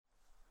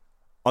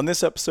On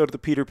this episode of the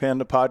Peter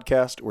Panda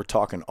Podcast, we're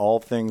talking all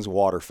things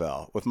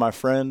waterfowl with my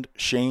friend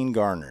Shane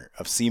Garner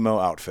of SEMO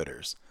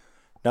Outfitters.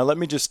 Now let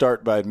me just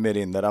start by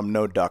admitting that I'm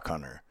no duck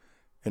hunter.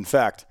 In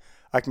fact,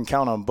 I can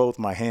count on both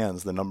my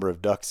hands the number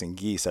of ducks and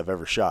geese I've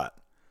ever shot.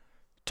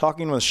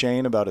 Talking with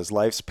Shane about his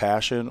life's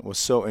passion was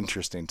so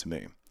interesting to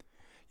me.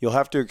 You'll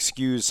have to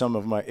excuse some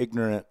of my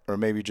ignorant or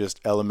maybe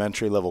just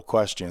elementary level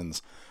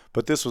questions,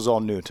 but this was all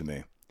new to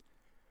me.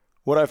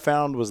 What I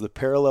found was the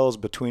parallels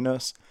between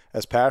us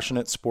as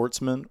passionate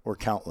sportsmen were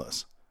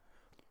countless.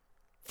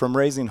 From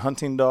raising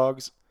hunting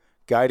dogs,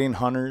 guiding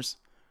hunters,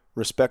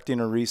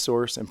 respecting a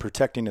resource, and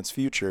protecting its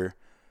future,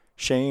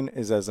 Shane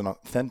is as an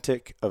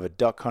authentic of a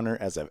duck hunter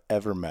as I've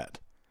ever met.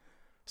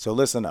 So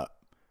listen up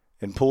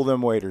and pull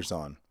them waders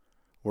on.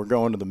 We're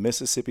going to the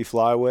Mississippi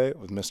Flyway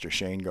with Mr.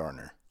 Shane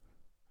Garner.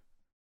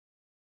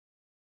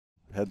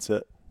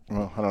 Headset.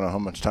 Well, I don't know how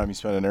much time you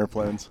spend in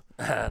airplanes.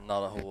 Not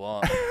a whole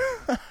lot.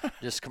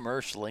 Just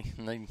commercially.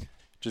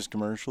 Just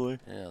commercially?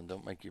 Yeah,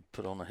 don't make you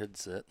put on a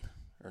headset.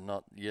 Or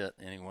not yet,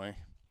 anyway.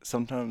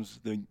 Sometimes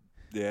they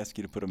ask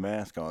you to put a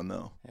mask on,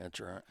 though. Yeah, that's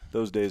right.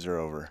 Those days are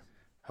over.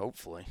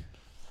 Hopefully.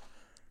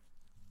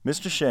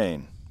 Mr.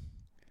 Shane,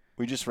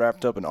 we just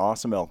wrapped up an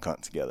awesome elk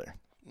hunt together.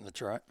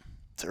 That's right.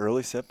 It's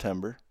early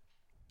September,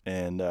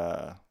 and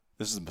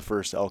this is the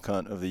first elk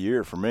hunt of the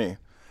year for me,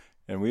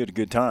 and we had a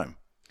good time.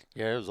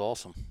 Yeah, it was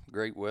awesome.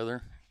 Great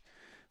weather.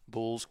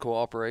 Bulls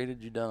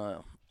cooperated. You done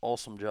an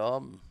awesome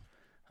job.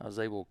 I was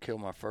able to kill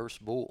my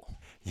first bull.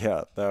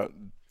 Yeah, that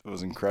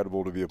was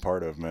incredible to be a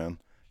part of, man.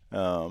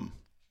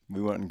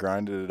 We went and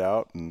grinded it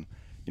out, and,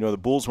 you know, the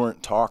bulls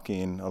weren't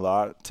talking a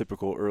lot,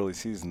 typical early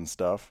season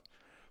stuff,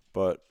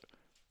 but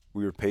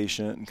we were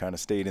patient and kind of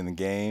stayed in the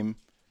game.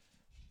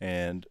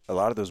 And a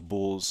lot of those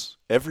bulls,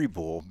 every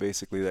bull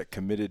basically that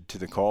committed to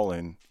the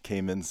calling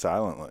came in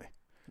silently.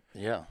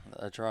 Yeah,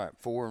 that's right.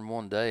 4 in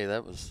one day.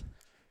 That was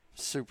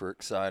super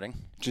exciting.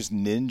 Just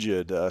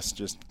ninja'd us,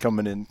 just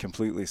coming in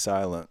completely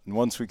silent. And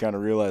once we kind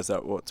of realized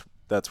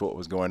that's what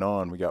was going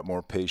on, we got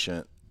more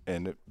patient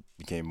and it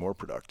became more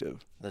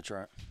productive. That's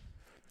right.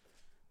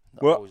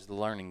 Well, always the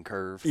learning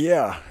curve.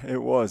 Yeah,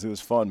 it was. It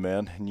was fun,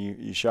 man. And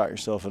you shot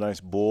yourself a nice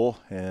bull,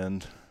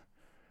 and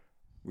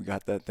we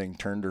got that thing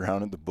turned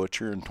around at the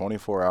butcher in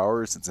 24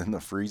 hours. It's in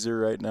the freezer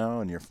right now,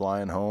 and you're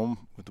flying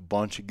home with a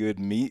bunch of good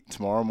meat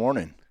tomorrow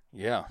morning.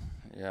 Yeah.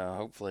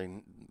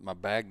 Hopefully my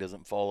bag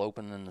doesn't fall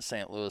open in the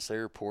St. Louis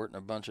airport and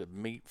a bunch of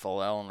meat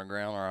fall out on the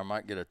ground, or I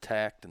might get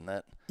attacked in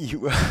that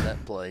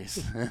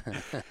place.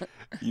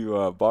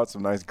 You bought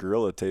some nice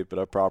Gorilla tape, but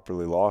I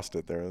properly lost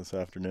it there this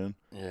afternoon.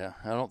 Yeah,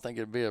 I don't think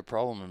it'd be a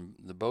problem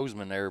in the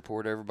Bozeman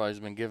airport. Everybody's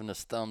been giving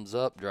us thumbs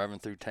up driving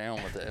through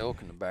town with the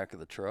elk in the back of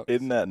the truck.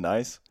 Isn't that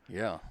nice?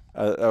 Yeah.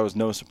 That was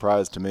no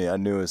surprise to me. I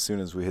knew as soon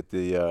as we hit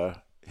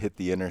the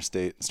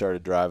interstate and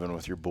started driving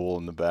with your bull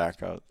in the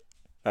back.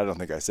 I don't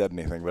think I said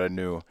anything, but I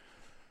knew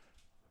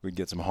we'd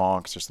get some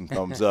honks or some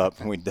thumbs up,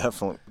 and we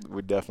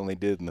definitely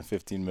did in the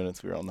 15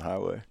 minutes we were on the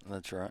highway.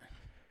 That's right.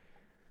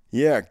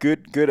 Yeah,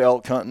 good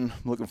elk hunting.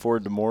 I'm looking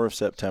forward to more of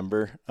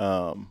September.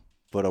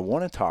 But I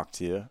want to talk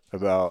to you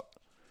about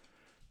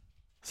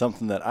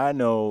something that I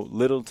know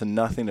little to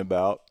nothing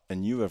about,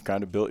 and you have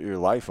kind of built your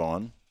life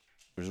on,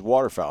 which is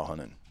waterfowl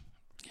hunting.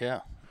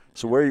 Yeah.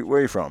 So where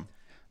are you from?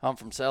 I'm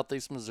from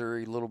southeast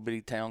Missouri, a little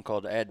bitty town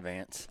called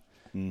Advance.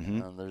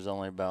 Mm-hmm. There's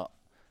only about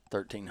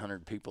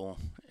 1,300 people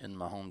in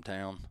my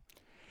hometown.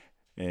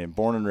 And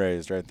born and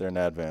raised right there in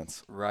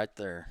Advance. Right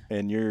there.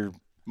 And you're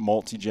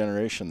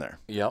multi-generation there.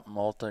 Yep,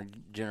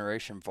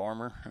 multi-generation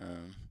farmer.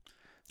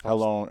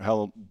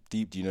 How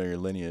deep do you know your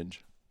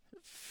lineage?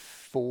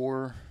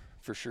 4,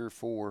 for sure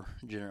 4.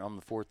 I'm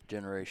the 4th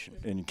generation.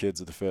 And your kids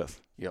are the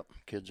 5th? Yep,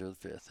 kids are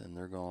the 5th, and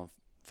they're going to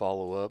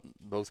follow up.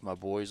 Both my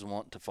boys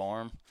want to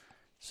farm.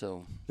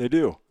 So They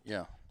do?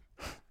 Yeah.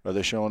 Are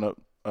they showing up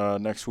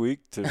next week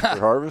for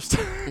harvest?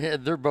 Yeah,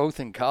 they're both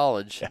in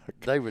college. Yeah,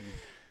 okay.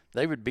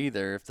 They would be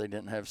there if they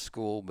didn't have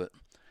school, but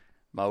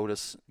my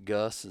oldest,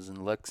 Gus, is in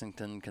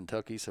Lexington,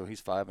 Kentucky, so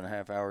he's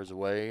 5.5 hours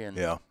away. And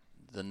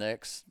the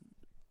next,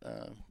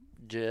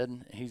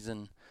 Jed, he's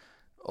in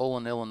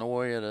Olin,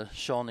 Illinois at a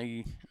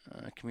Shawnee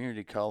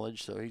Community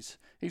College, so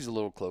he's a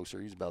little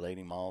closer. He's about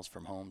 80 miles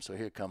from home, so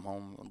he'll come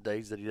home on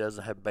days that he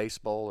doesn't have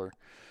baseball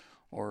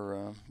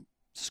or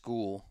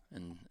school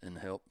and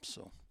help.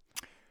 So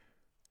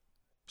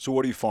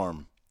what do you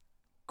farm?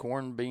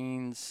 Corn,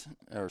 beans,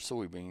 or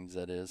soybeans,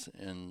 that is,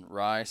 and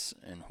rice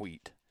and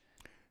wheat.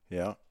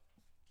 Yeah.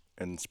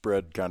 And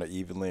spread kind of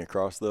evenly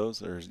across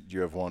those, or do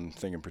you have one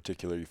thing in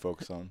particular you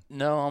focus on?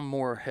 No, I'm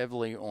more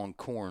heavily on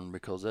corn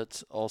because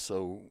that's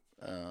also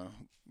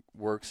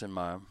works in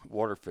my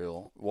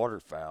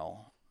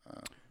waterfowl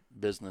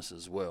business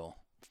as well.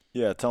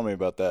 Yeah, tell me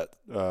about that.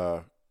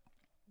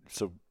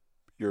 So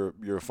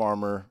you're a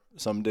farmer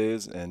some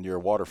days and you're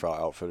a waterfowl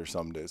outfitter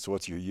some days. So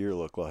what's your year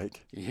look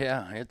like?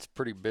 Yeah, it's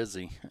pretty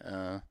busy.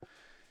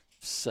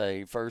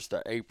 Say 1st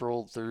of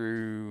April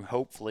through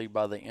hopefully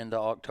by the end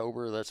of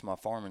October, that's my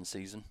farming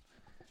season.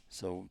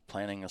 So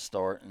planning a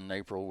start in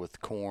April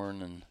with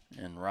corn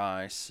and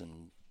rice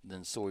and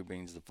then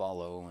soybeans to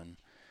follow. And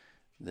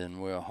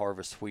Then we'll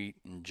harvest wheat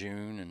in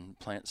June and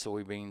plant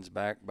soybeans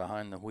back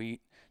behind the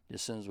wheat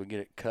as soon as we get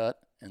it cut.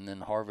 And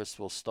then harvest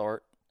will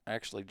start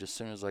actually just as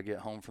soon as I get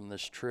home from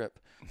this trip.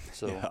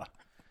 So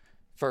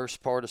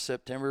first part of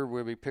September,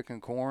 we'll be picking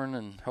corn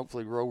and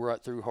hopefully roll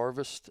right through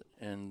harvest.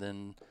 And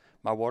then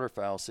my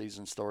waterfowl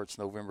season starts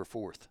November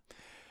 4th.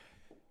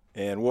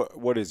 And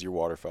what is your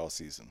waterfowl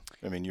season?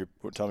 I mean,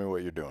 tell me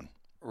what you're doing.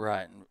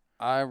 Right.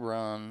 I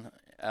run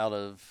out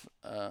of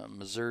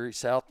Missouri,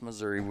 South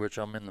Missouri, which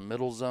I'm in the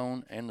middle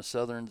zone and the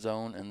southern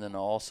zone, and then I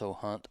also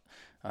hunt.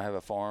 I have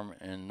a farm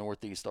in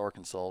northeast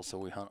Arkansas, so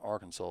we hunt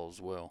Arkansas as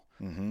well.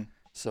 Mm-hmm.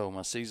 So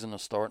my season will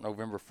start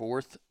November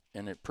 4th,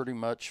 and it pretty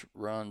much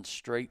runs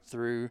straight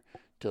through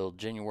till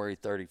January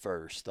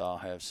 31st. I'll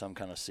have some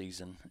kind of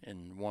season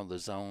in one of the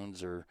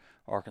zones, or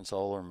Arkansas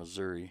or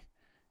Missouri,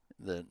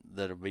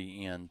 that'll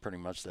be in pretty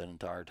much that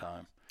entire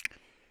time.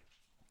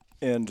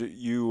 And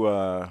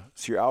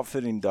so you're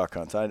outfitting duck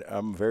hunts.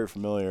 I'm very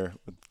familiar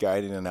with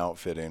guiding and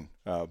outfitting,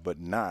 but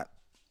not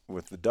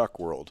with the duck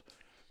world.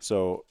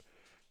 So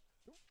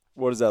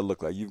what does that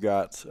look like? You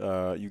got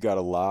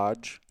a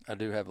lodge. I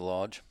do have a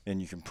lodge.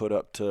 And you can put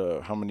up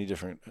to how many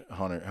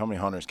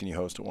hunters can you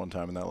host at one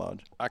time in that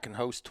lodge? I can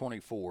host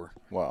 24.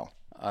 Wow.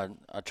 I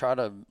try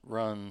to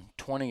run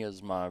 20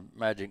 as my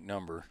magic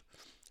number.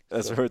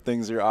 That's where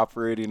things are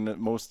operating at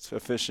most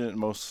efficient,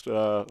 most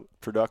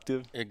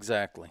productive?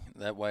 Exactly.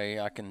 That way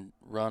I can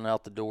run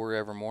out the door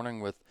every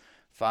morning with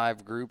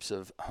 5 groups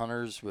of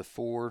hunters with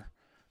 4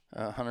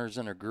 hunters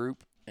in a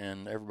group,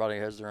 and everybody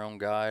has their own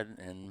guide,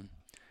 and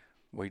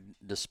we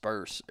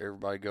disperse.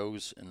 Everybody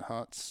goes and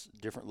hunts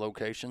different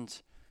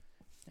locations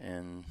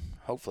and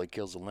hopefully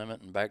kills a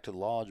limit and back to the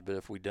lodge. But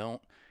if we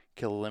don't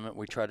kill a limit,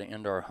 we try to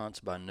end our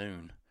hunts by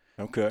noon.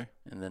 Okay.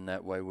 And then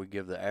that way we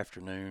give the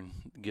afternoon,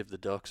 give the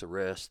ducks a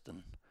rest,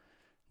 and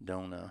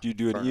don't do you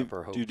do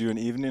an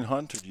evening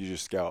hunt, or do you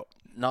just scout?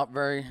 Not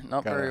very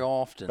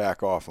often.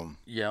 Back off them.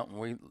 Yeah,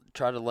 we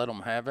try to let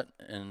them have it,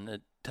 and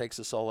it takes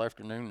us all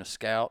afternoon to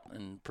scout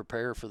and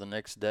prepare for the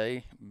next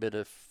day. But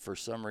if for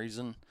some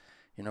reason,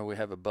 we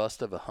have a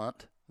bust of a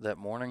hunt that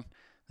morning,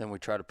 then we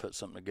try to put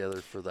something together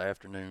for the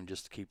afternoon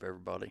just to keep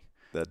everybody.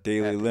 That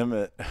daily happy.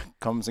 Limit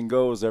comes and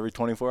goes every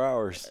 24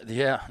 hours.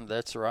 Yeah,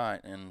 that's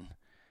right. And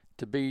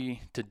to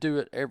do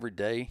it every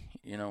day,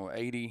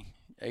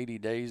 80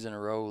 days in a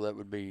row, that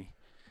would be,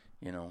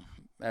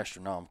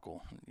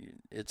 astronomical.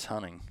 It's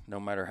hunting. No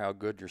matter how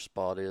good your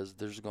spot is,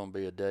 there's going to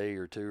be a day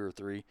or 2 or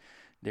 3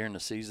 during the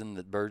season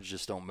that birds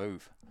just don't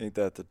move. Ain't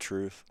that the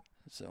truth?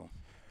 So,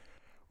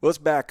 let's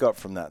back up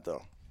from that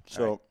though.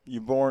 So right.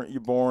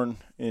 you're born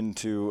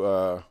into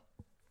a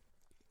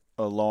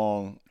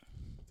long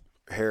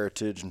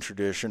heritage and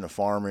tradition of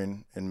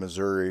farming in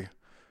Missouri.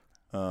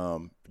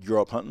 You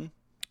grew up hunting?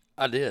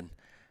 I did.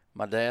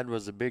 My dad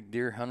was a big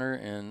deer hunter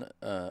and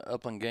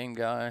upland game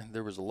guy.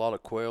 There was a lot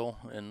of quail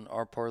in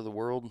our part of the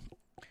world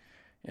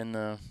in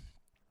the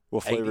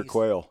What flavor 80s,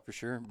 quail? For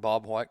sure.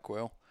 Bob White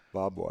quail.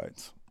 Bob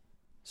Whites.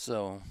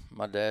 So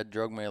my dad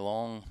drug me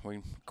along.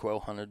 We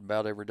quail hunted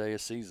about every day a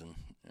season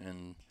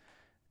and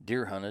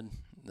deer hunted.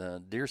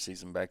 The deer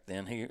season back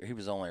then, he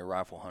was only a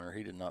rifle hunter.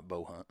 He did not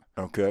bow hunt.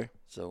 Okay.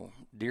 So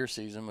deer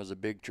season was a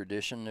big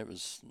tradition. It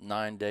was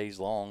 9 days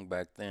long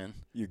back then.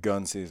 Your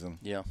gun season.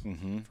 Yeah,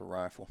 mm-hmm. For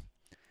rifle.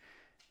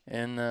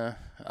 And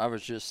I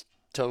was just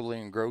totally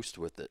engrossed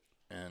with it.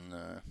 And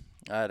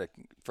I had a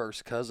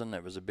first cousin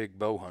that was a big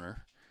bow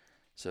hunter.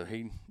 So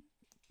he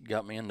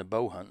got me into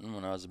bow hunting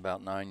when I was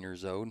about 9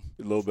 years old.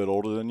 A little bit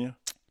older than you?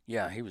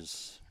 Yeah, he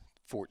was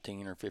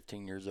 14 or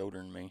 15 years older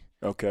than me.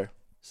 Okay.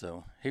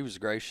 So he was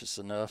gracious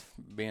enough,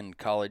 being a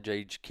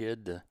college-age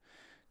kid, to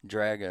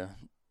drag a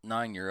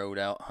 9-year-old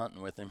out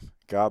hunting with him.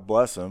 God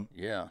bless him.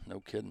 Yeah,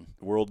 no kidding.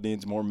 The world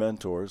needs more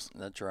mentors.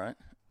 That's right.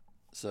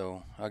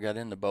 So I got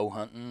into bow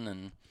hunting,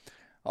 and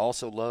I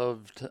also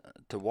loved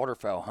to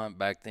waterfowl hunt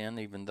back then,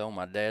 even though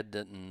my dad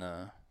didn't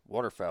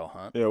waterfowl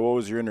hunt. Yeah, what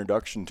was your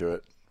introduction to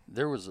it?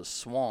 There was a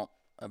swamp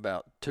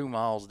about 2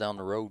 miles down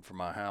the road from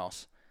my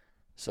house.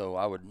 So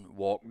I would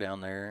walk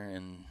down there,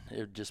 and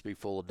it would just be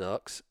full of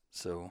ducks.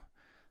 So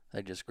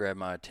they just grabbed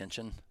my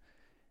attention.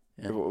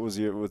 And what was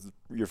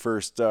your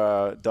first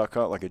duck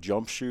hunt, like a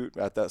jump shoot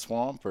at that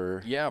swamp,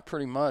 or? Yeah,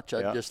 pretty much.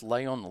 I'd just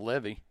lay on the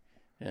levee,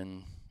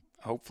 and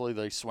hopefully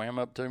they swam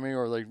up to me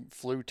or they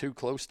flew too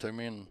close to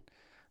me, and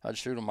I'd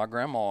shoot them. My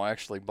grandma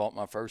actually bought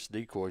my first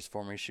decoys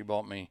for me. She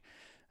bought me,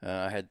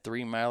 I had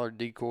 3 mallard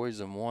decoys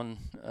and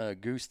 1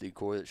 goose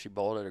decoy that she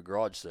bought at a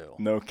garage sale.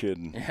 No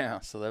kidding. Yeah,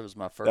 so that was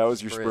my first. That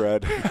was your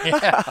spread.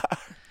 Yeah.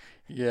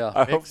 Yeah.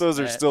 I hope those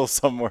are still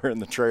somewhere in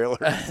the trailer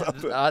or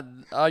something.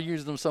 I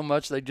used them so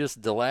much they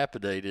just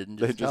dilapidated and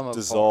they just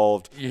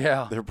dissolved. Apart.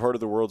 Yeah. They're part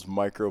of the world's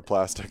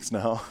microplastics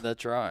now.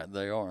 That's right.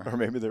 They are. Or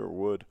maybe they were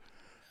wood.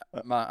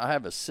 I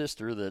have a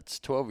sister that's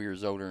 12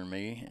 years older than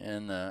me,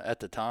 and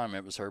at the time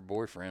it was her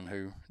boyfriend,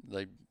 who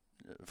they,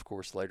 of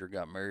course, later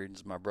got married.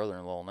 Is my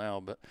brother-in-law now,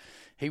 but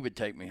he would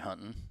take me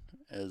hunting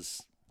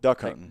as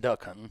duck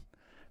hunting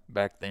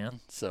back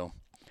then. So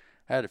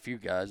I had a few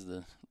guys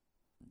that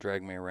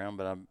drag me around,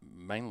 but I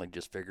mainly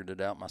just figured it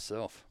out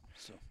myself.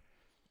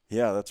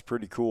 Yeah, that's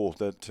pretty cool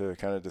that to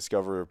kind of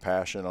discover a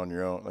passion on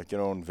your own, like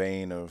your own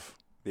vein of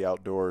the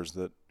outdoors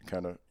that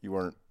kind of you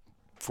weren't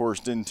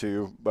forced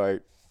into by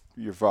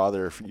your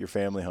father, your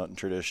family hunting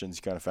traditions.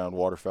 You kind of found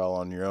waterfowl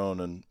on your own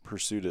and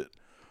pursued it.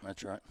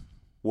 That's right.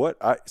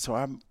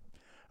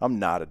 I'm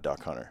not a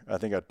duck hunter. I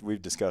think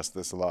we've discussed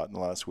this a lot in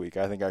the last week.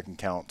 I think I can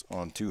count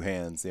on two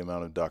hands the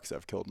amount of ducks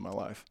I've killed in my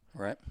life.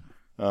 Right.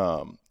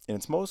 And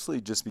it's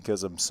mostly just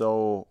because I'm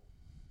so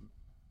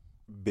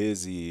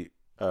busy.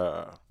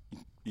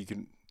 You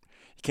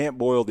can't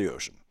boil the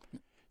ocean.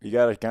 You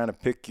got to kind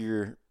of pick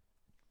your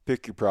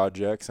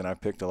projects, and I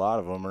picked a lot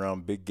of them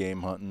around big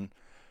game hunting,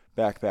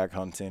 backpack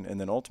hunting,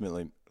 and then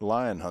ultimately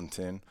lion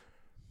hunting,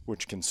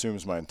 which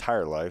consumes my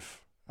entire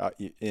life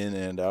in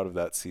and out of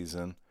that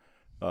season.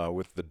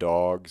 With the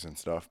dogs and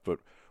stuff, but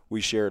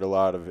we shared a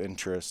lot of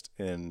interest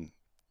in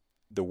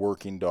the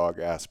working dog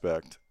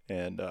aspect,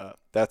 and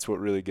that's what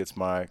really gets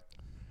my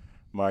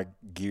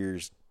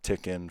gears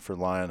ticking for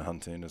lion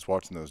hunting is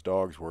watching those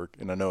dogs work,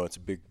 and I know it's a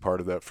big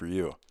part of that for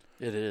you.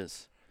 It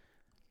is.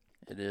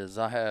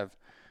 I have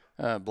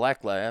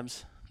black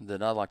labs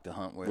that I like to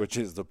hunt with, which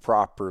is the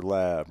proper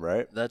lab,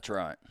 right? That's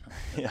right.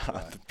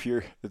 Yeah,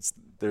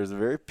 there's a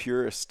very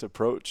purist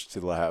approach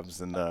to labs,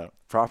 and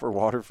proper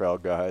waterfowl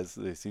guys,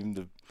 they seem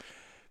to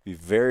be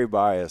very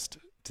biased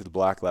to the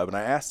black lab. And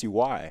I asked you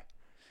why,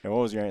 and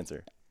what was your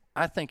answer?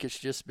 I think it's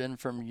just been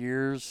from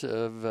years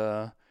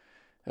of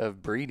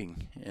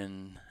breeding,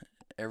 and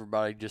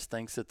everybody just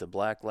thinks that the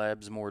black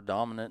lab's more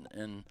dominant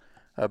and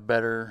a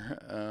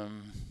better,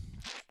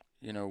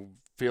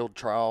 field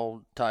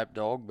trial type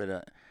dog.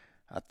 But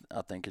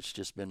I think it's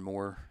just been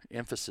more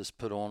emphasis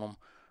put on them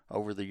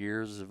over the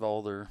years of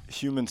all their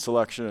human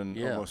selection.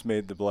 Almost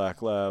made the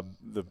black lab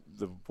the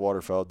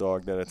waterfowl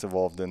dog that it's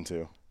evolved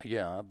into.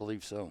 Yeah, I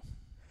believe so.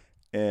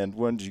 And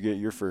when did you get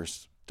your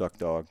first duck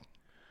dog?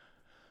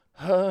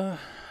 I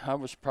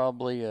was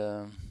probably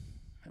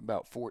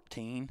about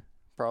 14,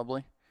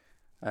 probably.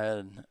 I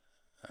had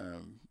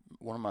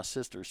one of my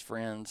sister's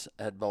friends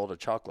had bought a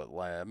chocolate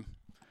lab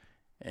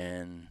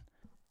and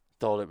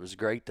thought it was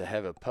great to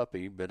have a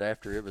puppy, but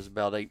after it was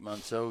about 8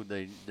 months old,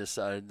 they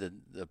decided that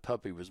the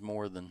puppy was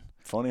more than...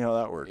 Funny how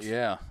that works.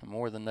 Yeah,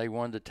 more than they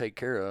wanted to take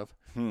care of.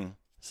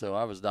 So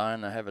I was dying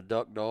to have a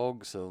duck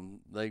dog, so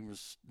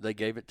they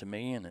gave it to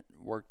me, and it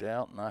worked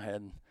out, and I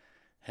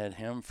had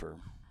him for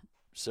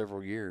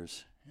several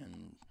years.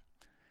 And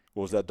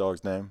what was that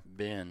dog's name?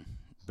 Ben.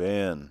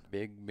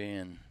 Big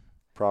Ben.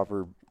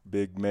 Proper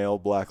big male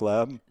black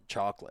lab?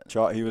 Chocolate.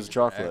 He was a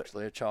chocolate.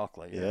 Actually a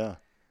chocolate, yeah.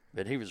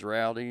 But he was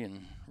rowdy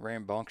and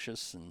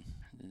rambunctious, and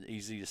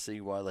easy to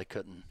see why they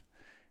couldn't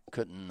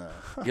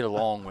get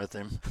along with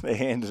him. They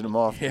handed him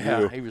off to you.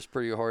 Yeah, he was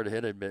pretty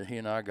hard-headed, but he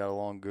and I got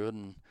along good,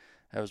 and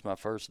that was my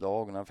first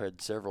dog, and I've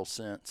had several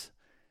since.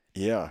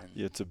 Yeah,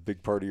 it's a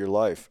big part of your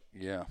life.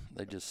 Yeah,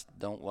 they just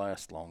don't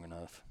last long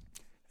enough.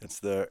 It's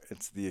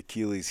the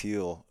Achilles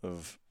heel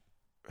of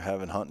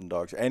having hunting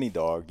dogs. Any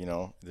dog,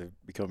 they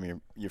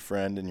become your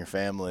friend and your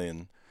family,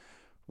 and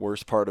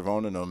worst part of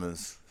owning them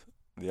is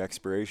the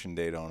expiration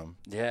date on them.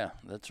 Yeah,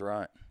 that's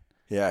right.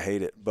 Yeah, I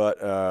hate it.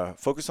 But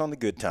focus on the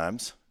good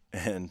times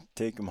and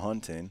take them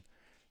hunting.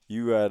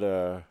 You had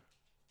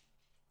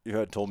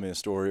told me a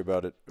story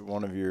about it.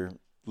 One of your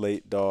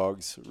late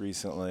dogs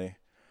recently,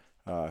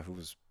 who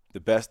was the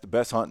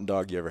best hunting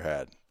dog you ever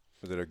had.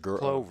 Was it a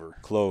girl?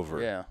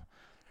 Clover. Yeah,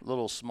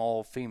 little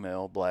small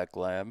female black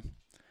lab.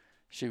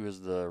 She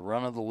was the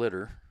run of the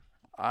litter.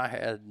 I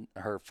had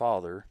her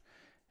father,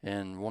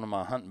 and one of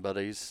my hunting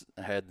buddies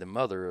had the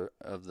mother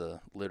of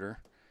the litter.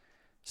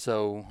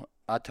 So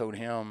I told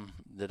him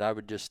that I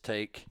would just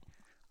take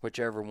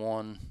whichever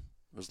one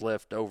was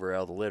left over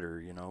out of the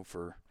litter,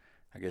 for,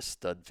 I guess,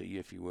 stud fee,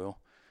 if you will.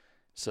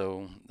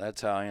 So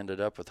that's how I ended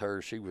up with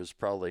her. She was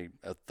probably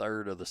a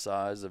third of the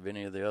size of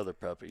any of the other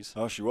puppies.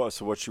 Oh, she was.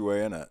 So what'd she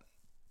weigh in at?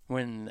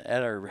 When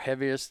at her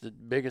heaviest, the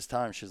biggest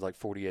time, she was like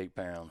 48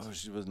 pounds. Oh,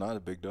 she was not a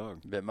big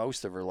dog. But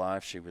most of her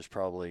life, she was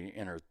probably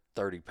in her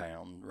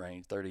 30-pound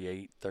range,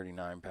 38,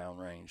 39-pound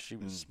range. She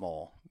was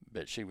small,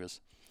 but she was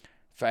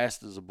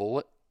fast as a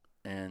bullet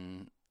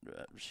and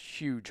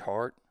huge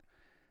heart.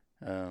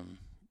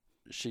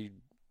 She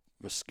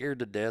was scared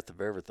to death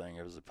of everything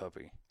as a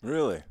puppy.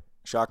 Really?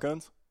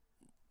 Shotguns?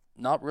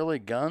 Not really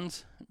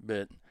guns,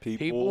 but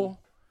people,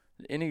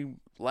 any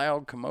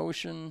loud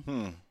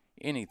commotion,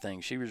 anything.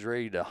 She was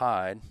ready to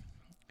hide.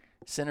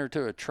 Sent her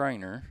to a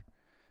trainer.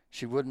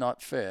 She would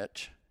not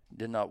fetch,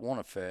 did not want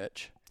to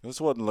fetch.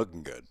 This wasn't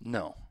looking good.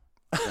 No,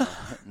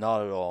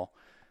 not at all.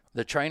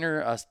 The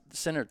trainer I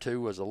sent her to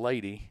was a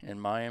lady in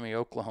Miami,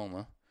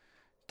 Oklahoma.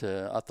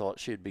 I thought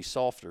she'd be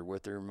softer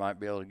with her, might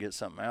be able to get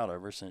something out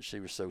of her since she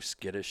was so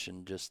skittish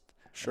and just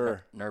a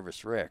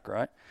nervous wreck,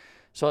 right?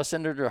 So I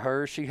sent her to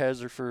her. She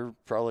has her for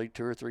probably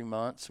 2 or 3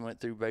 months, went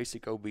through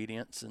basic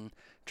obedience and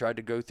tried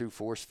to go through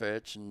force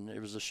fetch, and it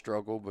was a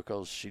struggle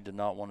because she did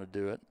not want to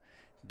do it,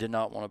 did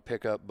not want to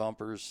pick up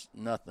bumpers,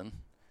 nothing.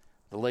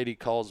 The lady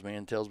calls me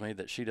and tells me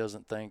that she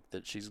doesn't think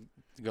that she's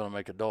going to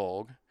make a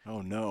dog.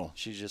 Oh, no.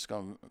 She's just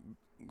going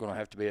to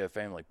have to be a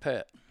family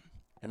pet.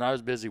 And I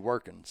was busy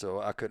working, so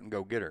I couldn't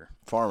go get her.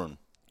 Farming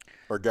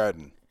or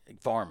guiding?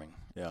 Farming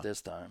at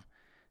this time.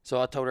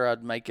 So I told her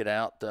I'd make it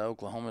out to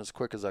Oklahoma as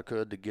quick as I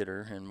could to get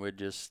her, and we'd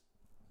just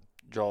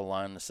draw a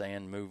line in the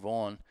sand and move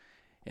on.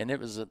 And it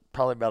was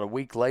probably about a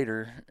week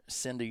later,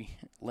 Cindy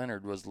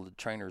Leonard was the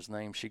trainer's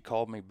name. She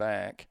called me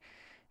back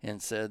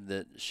and said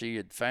that she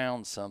had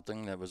found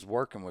something that was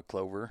working with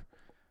Clover.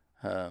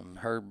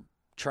 Her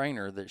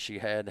trainer that she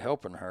had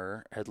helping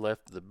her had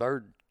left the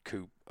bird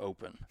coop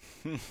open.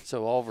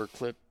 So all of her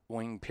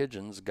clip-winged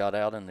pigeons got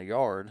out in the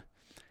yard,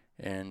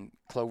 and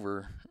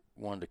Clover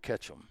wanted to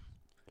catch them.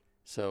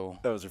 So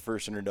that was her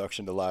first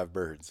introduction to live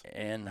birds.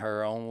 And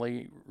her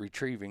only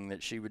retrieving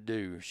that she would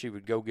do. She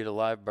would go get a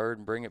live bird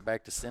and bring it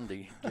back to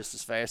Cindy just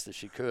as fast as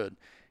she could,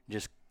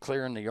 just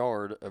clearing the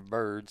yard of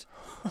birds.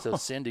 So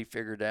Cindy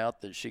figured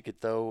out that she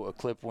could throw a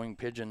clip-winged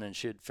pigeon and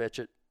she'd fetch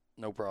it,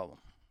 no problem.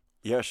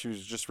 Yeah, she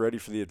was just ready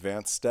for the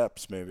advanced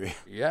steps, maybe.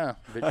 Yeah,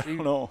 but I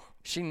don't know.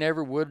 She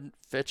never would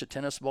fetch a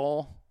tennis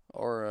ball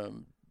or a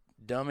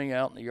dummy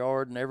out in the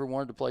yard, never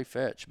wanted to play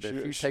fetch. But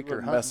if you take her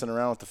hunting, messing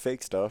around with the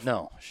fake stuff.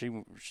 No, she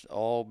was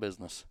all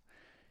business.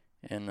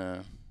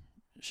 And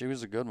she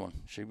was a good one.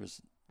 She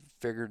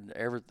figured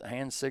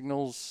hand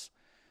signals,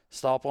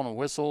 stop on a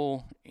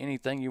whistle,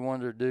 anything you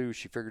wanted her to do,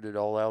 she figured it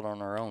all out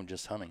on her own,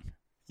 just hunting.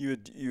 You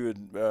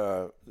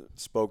had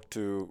spoke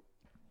to,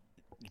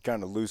 you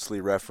kind of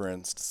loosely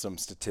referenced some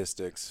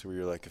statistics where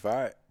you're like,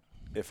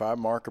 if I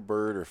mark a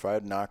bird or if I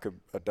knock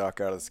a duck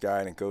out of the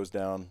sky and it goes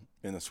down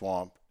in the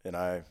swamp and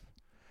I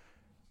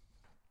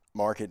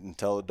mark it and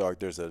tell the dog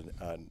there's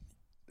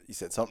you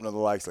said something of the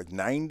likes like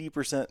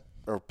 90%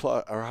 or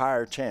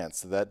higher chance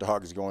that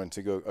dog is going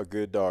to go, a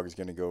good dog is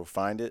going to go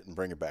find it and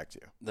bring it back to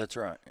you. That's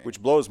right. Which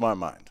blows my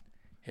mind.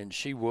 And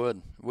she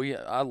would.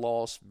 I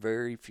lost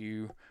very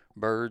few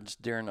birds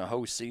during the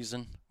whole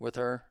season with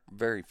her.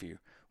 Very few.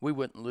 We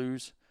wouldn't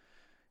lose.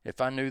 If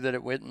I knew that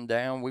it went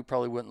down, we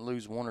probably wouldn't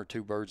lose 1 or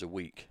 2 birds a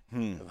week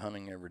of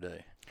hunting every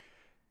day.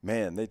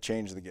 Man, they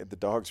changed the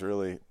dogs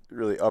really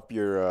up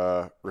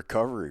your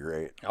recovery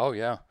rate. Oh,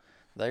 yeah.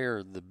 They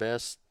are the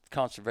best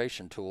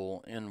conservation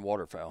tool in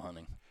waterfowl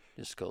hunting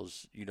just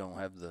because you don't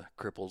have the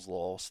cripples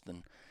lost,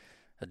 and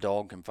a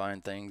dog can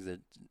find things that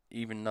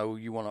even though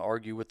you want to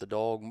argue with the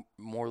dog,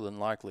 more than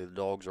likely the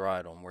dog's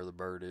right on where the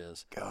bird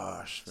is.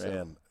 Gosh,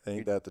 man,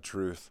 ain't that the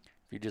truth?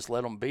 If you just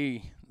let them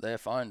be, they'll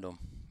find them.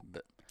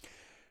 But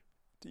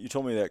you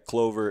told me that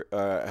Clover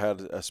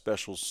had a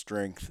special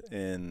strength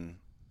in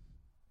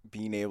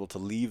being able to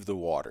leave the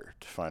water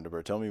to find a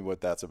bird. Tell me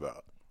what that's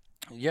about.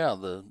 Yeah,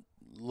 the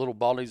little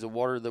bodies of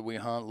water that we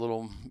hunt,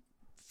 little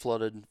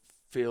flooded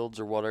fields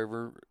or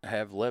whatever,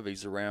 have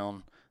levees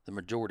around the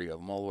majority of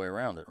them all the way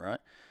around it, right?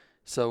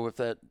 So if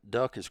that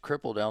duck is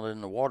crippled out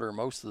in the water,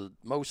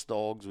 most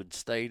dogs would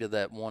stay to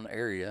that one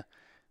area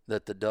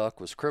that the duck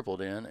was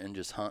crippled in and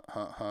just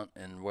hunt,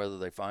 and whether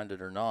they find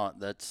it or not,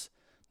 that's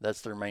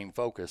their main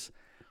focus.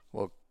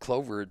 Well,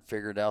 Clover had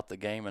figured out the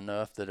game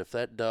enough that if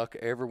that duck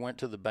ever went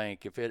to the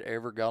bank, if it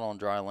ever got on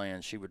dry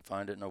land, she would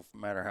find it no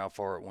matter how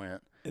far it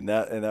went. And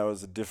that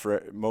was a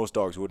different. Most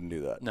dogs wouldn't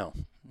do that. No,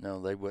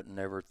 they wouldn't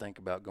ever think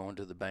about going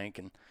to the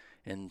bank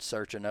and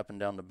searching up and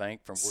down the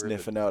bank from where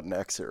sniffing out an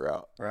exit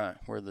route. Right,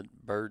 where the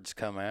birds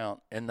come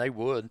out, and they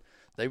would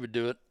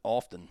do it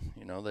often.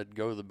 They'd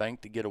go to the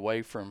bank to get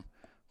away from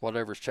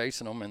whatever's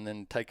chasing them, and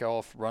then take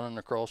off running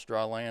across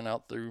dry land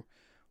out through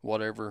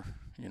whatever,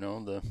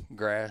 the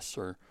grass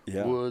or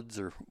woods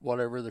or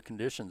whatever the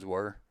conditions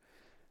were.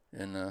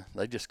 And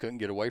they just couldn't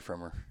get away from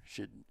her.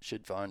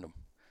 She'd find them.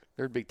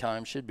 There'd be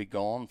times she'd be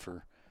gone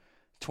for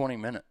 20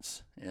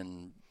 minutes,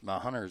 and my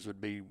hunters would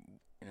be,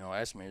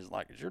 ask me, is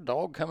your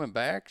dog coming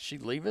back?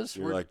 She'd leave us?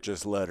 You're like,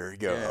 just let her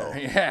go.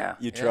 Yeah.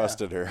 You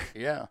trusted her.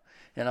 Yeah,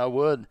 and I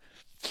would.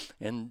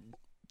 And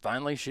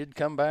finally she'd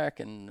come back,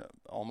 and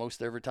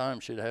almost every time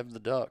she'd have the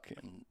duck,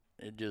 and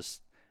it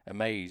just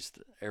amazed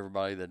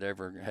everybody that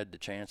ever had the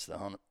chance to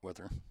hunt with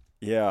her.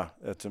 Yeah,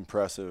 that's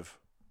impressive.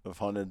 I've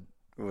hunted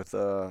with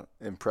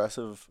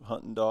impressive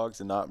hunting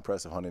dogs and not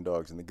impressive hunting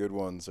dogs, and the good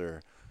ones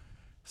are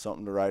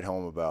something to write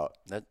home about.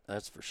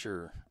 That's for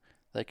sure.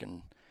 They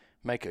can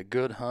make a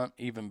good hunt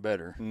even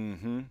better.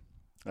 Mm-hmm.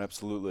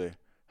 Absolutely.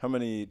 How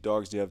many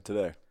dogs do you have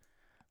today?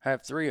 I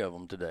have 3 of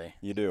them today.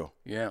 You do?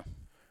 Yeah.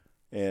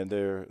 And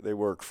they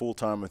work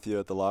full-time with you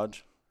at the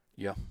lodge?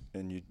 Yeah.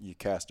 And you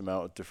cast them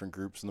out with different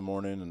groups in the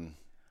morning? And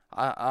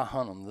I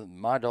hunt them.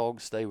 My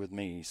dogs stay with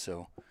me,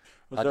 so.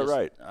 Is that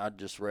right? I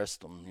just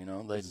rest them,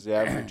 Does the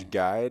average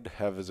guide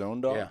have his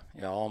own dog?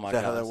 Yeah, all my guys.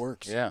 Is that guys. how that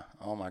works? Yeah,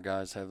 all my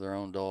guys have their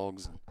own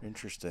dogs.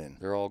 Interesting.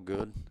 They're all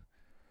good.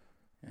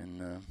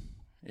 And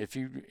if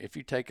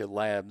you take a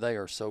lab, they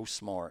are so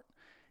smart.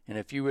 And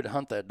if you would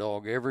hunt that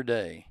dog every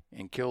day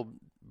and kill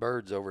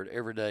birds over it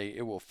every day,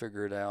 it will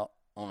figure it out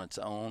on its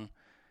own,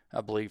 I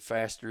believe,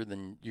 faster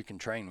than you can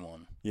train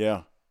one.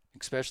 Yeah.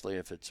 Especially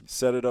if it's...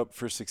 Set it up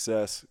for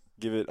success,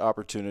 give it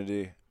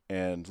opportunity,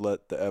 and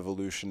let the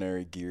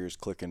evolutionary gears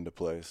click into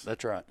place.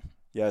 That's right.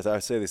 Yeah, I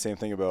say the same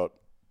thing about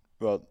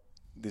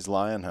these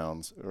lion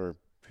hounds, or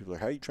people are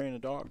like, how do you train a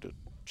dog to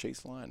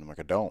chase a lion? I'm like,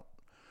 I don't.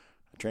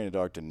 I train a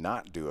dog to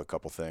not do a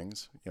couple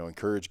things,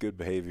 encourage good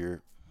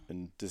behavior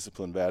and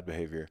discipline bad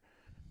behavior.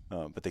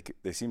 But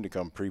they seem to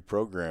come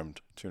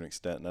pre-programmed to an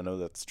extent, and I know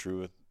that's true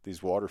with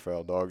these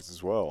waterfowl dogs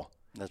as well.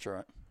 That's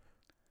right.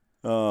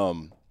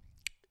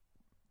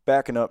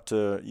 Backing up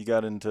to, you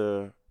got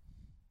into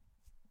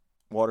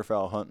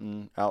waterfowl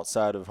hunting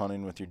outside of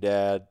hunting with your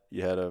dad.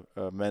 You had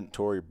a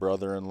mentor, your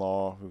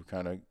brother-in-law, who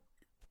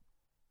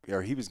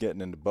he was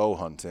getting into bow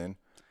hunting,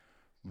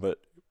 but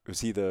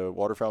was he the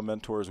waterfowl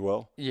mentor as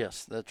well?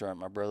 Yes, that's right.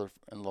 My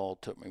brother-in-law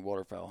took me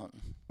waterfowl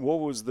hunting. What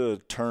was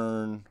the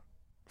turn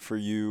for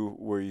you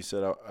where you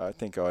said, I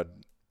think I'd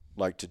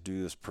like to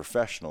do this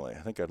professionally?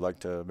 I think I'd like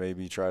to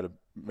maybe try to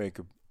make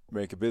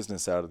a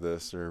business out of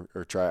this, or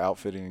try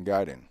outfitting and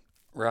guiding.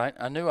 Right.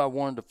 I knew I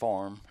wanted to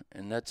farm,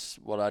 and that's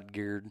what I'd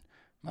geared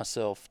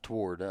myself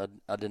toward.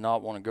 I did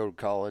not want to go to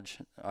college.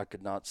 I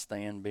could not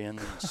stand being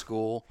in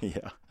school.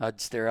 Yeah. I'd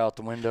stare out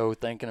the window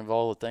thinking of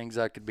all the things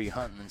I could be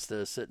hunting instead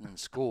of sitting in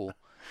school.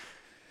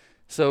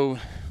 So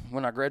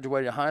when I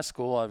graduated high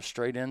school, I was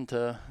straight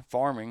into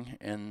farming,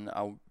 and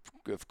I,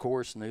 of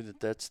course, knew that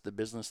that's the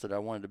business that I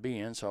wanted to be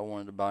in, so I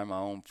wanted to buy my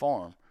own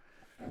farm.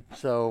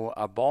 So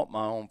I bought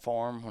my own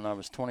farm when I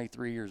was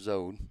 23 years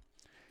old,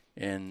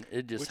 and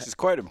it just... Which is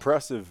quite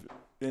impressive.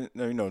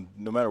 No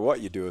matter what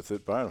you do with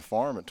it, buying a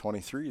farm at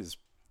 23 is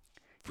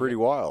pretty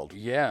wild.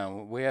 Yeah,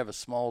 we have a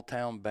small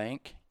town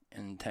bank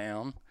in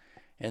town,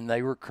 and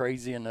they were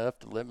crazy enough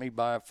to let me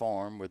buy a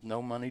farm with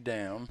no money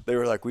down. They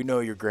were like, we know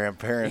your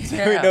grandparents.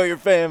 Yeah. We know your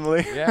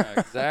family. Yeah,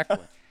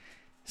 exactly.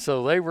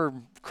 So they were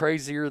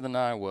crazier than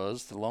I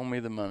was to loan me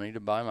the money to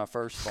buy my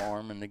first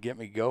farm and to get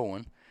me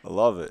going. I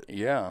love it.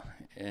 Yeah.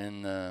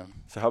 And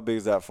so how big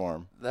is that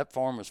farm? That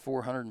farm was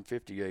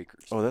 450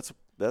 acres. Oh,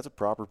 that's a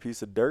proper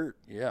piece of dirt.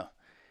 Yeah.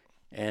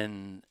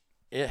 And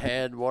it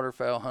had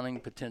waterfowl hunting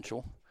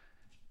potential,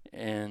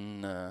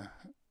 and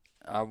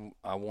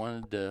I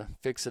wanted to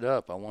fix it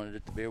up. I wanted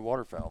it to be a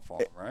waterfowl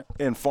farm, right?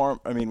 And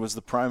was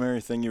the primary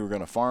thing you were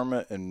going to farm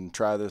it and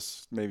try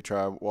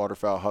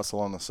waterfowl hustle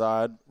on the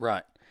side?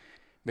 Right.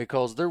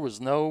 Because there was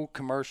no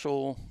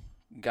commercial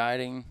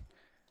guiding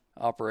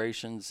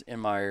operations in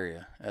my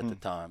area at the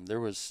time. There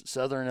was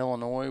Southern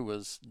Illinois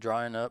was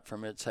drying up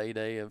from its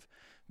heyday of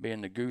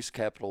being the goose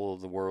capital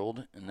of the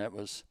world, and that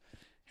was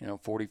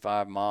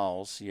 45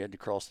 miles. You had to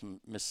cross the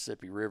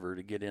Mississippi River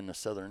to get into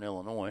Southern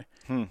Illinois.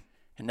 And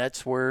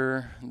that's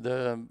where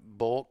the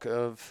bulk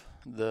of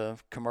the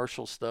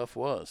commercial stuff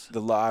was.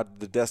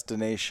 The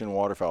destination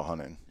waterfowl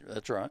hunting.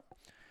 That's right.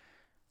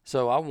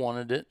 So I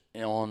wanted it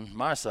on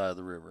my side of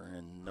the river,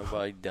 and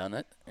nobody done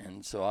it.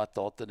 And so I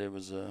thought that it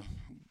was a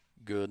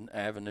good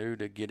avenue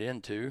to get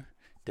into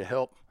to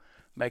help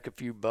make a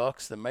few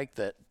bucks to make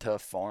that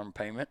tough farm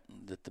payment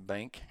that the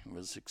bank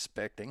was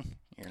expecting.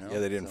 Yeah,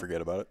 they didn't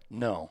forget about it.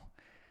 No.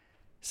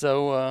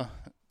 So,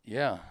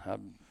 yeah.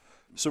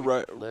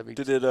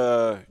 Did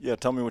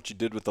it? Tell me what you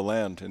did with the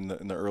land in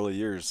the early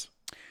years.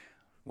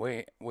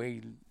 We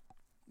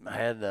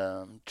had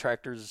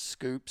tractors,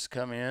 scoops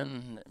come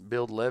in,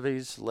 build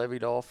levees,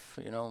 levied off,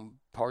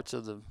 parts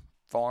of the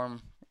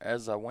farm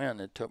as I went.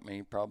 It took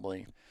me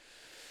probably,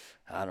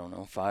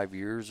 5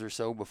 years or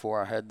so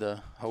before I had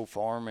the whole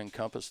farm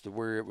encompassed to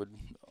where it would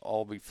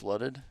all be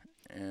flooded.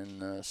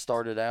 And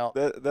started out.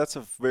 That's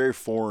a very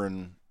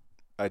foreign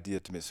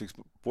idea to me. So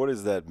what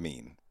does that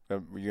mean?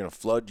 You're going to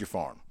flood your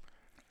farm.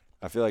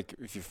 I feel like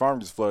if your farm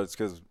just floods, it's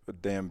because a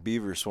damn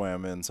beaver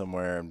swam in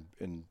somewhere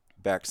and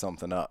backed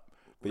something up.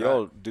 But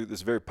y'all do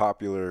this very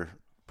popular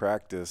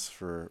practice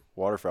for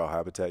waterfowl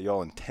habitat.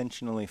 Y'all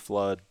intentionally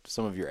flood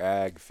some of your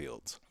ag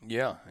fields.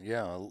 Yeah.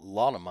 A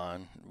lot of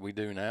mine we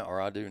do now, or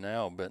I do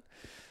now, but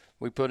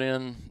we put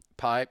in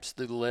pipes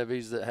through the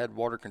levees that had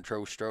water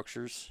control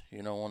structures,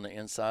 on the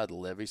inside of the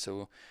levee.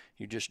 So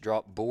you just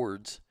drop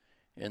boards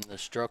in the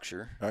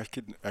structure. I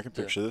can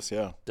picture this,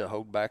 yeah. To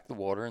hold back the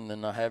water. And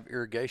then I have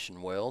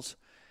irrigation wells.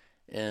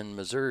 In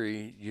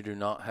Missouri, you do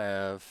not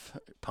have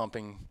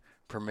pumping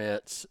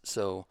permits.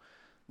 So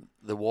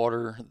the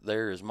water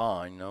there is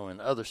mine. In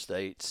other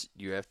states,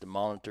 you have to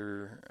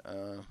monitor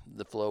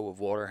the flow of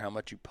water, how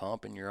much you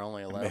pump, and you're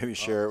only allowed maybe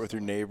share it with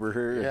your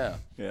neighbor.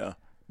 Yeah.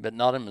 But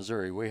not in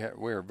Missouri. We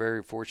are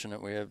very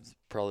fortunate. We have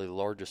probably the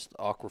largest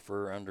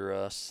aquifer under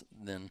us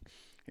than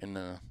in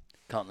the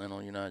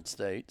continental United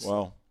States.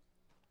 Wow.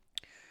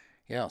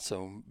 Yeah,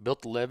 so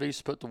built the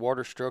levees, put the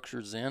water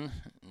structures in,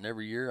 and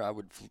every year I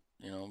would,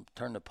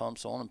 turn the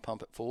pumps on and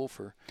pump it full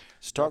for.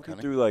 So talk me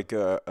through like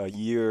a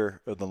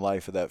year of the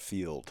life of that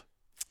field.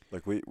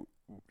 Like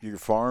you're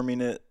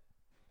farming it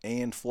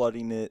and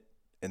flooding it,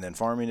 and then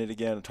farming it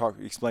again.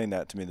 Explain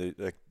that to me,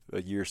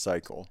 a year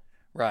cycle.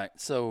 Right.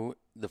 So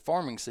the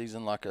farming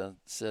season, like I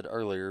said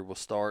earlier, will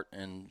start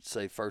in,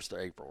 say, 1st of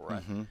April,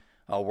 right? Mm-hmm.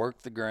 I'll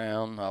work the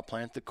ground, I'll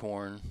plant the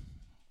corn,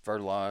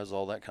 fertilize,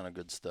 all that kind of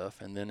good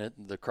stuff, and then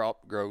the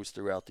crop grows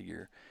throughout the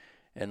year.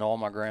 And all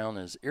my ground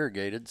is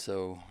irrigated,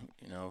 so,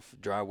 if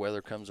dry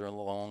weather comes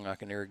along, I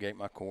can irrigate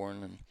my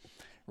corn and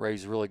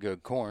raise really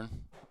good corn,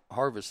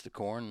 harvest the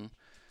corn in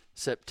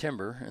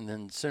September, and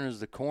then as soon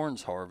as the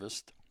corn's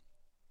harvested,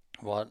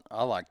 what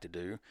I like to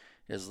do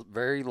is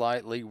very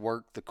lightly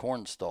work the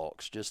corn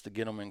stalks just to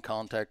get them in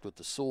contact with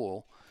the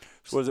soil.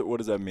 So what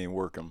does that mean,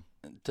 work them?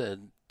 To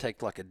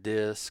take like a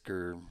disc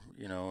or,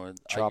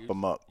 chop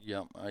them up.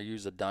 Yeah, I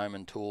use a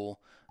diamond tool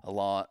a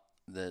lot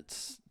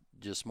that's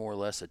just more or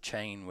less a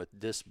chain with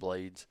disc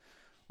blades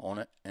on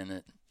it, and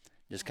it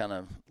just kind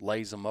of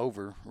lays them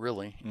over,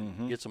 really,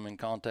 gets them in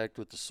contact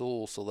with the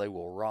soil so they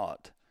will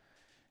rot.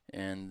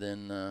 And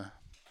then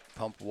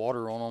pump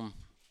water on them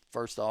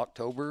 1st of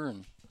October,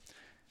 and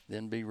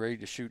then be ready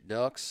to shoot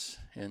ducks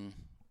in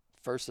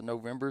 1st of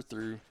November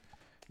through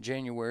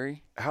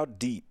January. How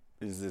deep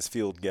is this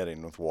field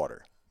getting with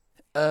water?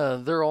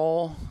 They're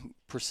all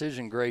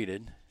precision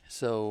graded.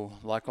 So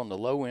like on the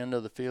low end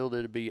of the field,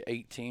 it'd be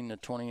 18 to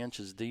 20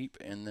 inches deep,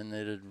 and then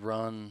it'd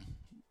run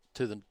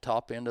to the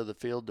top end of the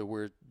field to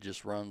where it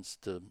just runs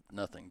to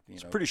nothing.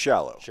 It's pretty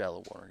shallow.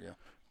 Shallow water, yeah.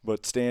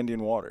 But standing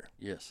water.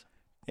 Yes.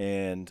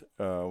 And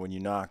when you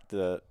knock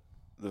the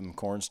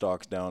corn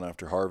stalks down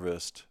after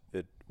harvest,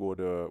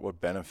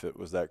 what benefit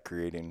was that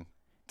creating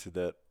to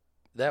that?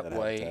 That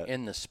way, habitat?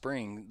 In the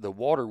spring, the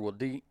water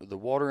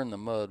and the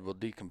mud will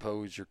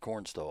decompose your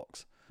corn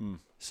stalks.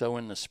 So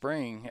in the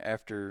spring,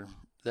 after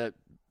that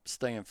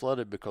staying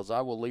flooded, because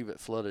I will leave it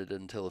flooded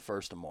until the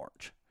 1st of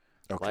March.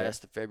 Okay.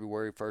 Last of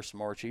February, 1st of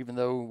March. Even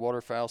though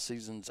waterfowl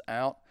season's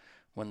out,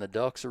 when the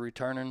ducks are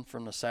returning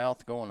from the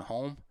south going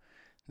home,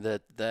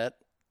 that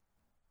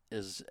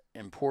is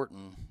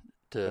important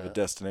to have a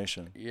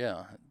destination.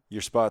 Yeah.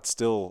 Your spot's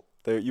still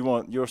there. You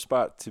want your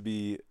spot to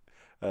be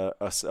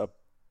a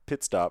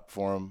pit stop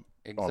for them.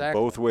 Exactly. On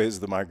both ways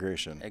of the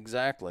migration.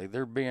 Exactly.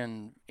 They're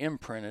being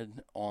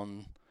imprinted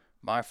on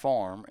my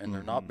farm, and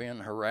they're not being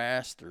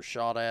harassed or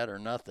shot at or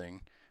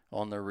nothing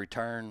on their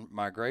return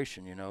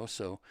migration,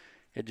 so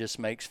it just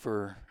makes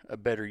for a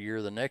better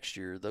year the next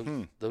year.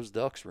 Those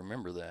ducks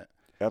remember that.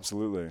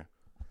 Absolutely.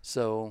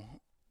 So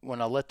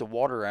when I let the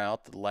water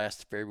out the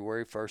last of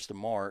February, 1st of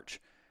March,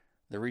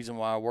 the reason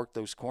why I worked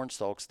those corn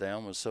stalks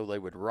down was so they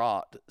would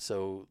rot.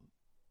 So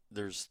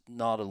there's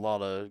not a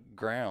lot of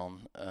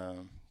ground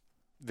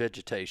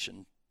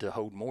vegetation to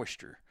hold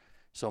moisture.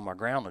 So my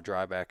ground will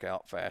dry back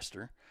out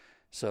faster.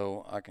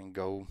 So I can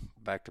go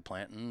back to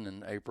planting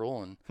in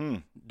April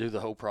and do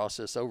the whole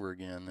process over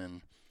again.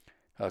 And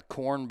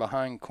corn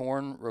behind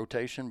corn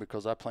rotation,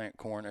 because I plant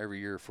corn every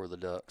year for the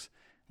ducks.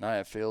 And I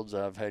have fields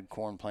I've had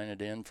corn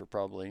planted in for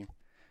probably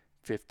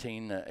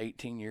 15 to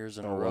 18 years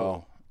in a row.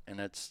 Wow. And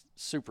it's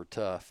super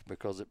tough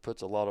because it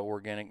puts a lot of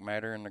organic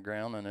matter in the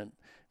ground, and it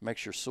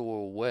makes your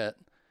soil wet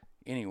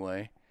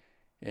anyway.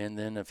 And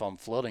then if I'm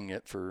flooding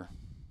it for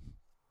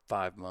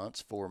 5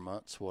 months, 4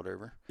 months,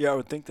 whatever. Yeah, I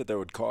would think that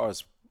would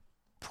cause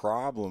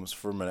problems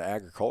from an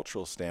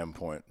agricultural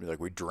standpoint. Like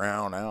we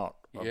drown out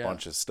a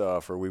bunch of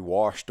stuff, or we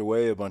washed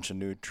away a bunch of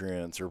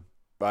nutrients, or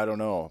I don't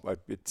know.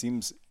 It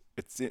seems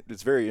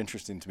it's very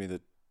interesting to me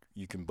that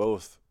you can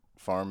both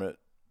farm it,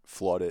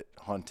 flood it,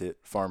 hunt it,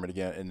 farm it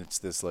again, and it's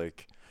this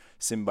like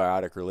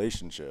symbiotic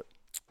relationship.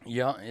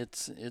 Yeah,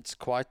 it's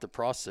quite the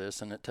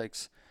process, and it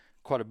takes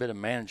quite a bit of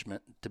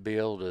management to be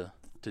able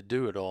to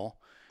do it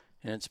all.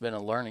 And it's been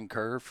a learning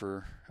curve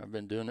I've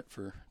been doing it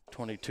for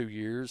 22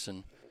 years,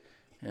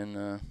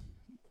 and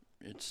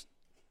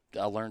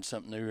I learn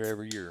something new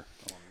every year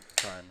on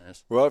trying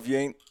this. Well, if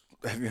you're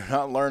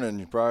not learning,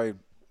 you're probably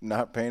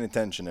not paying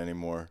attention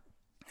anymore.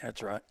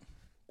 That's right.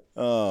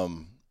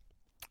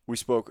 We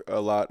spoke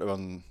a lot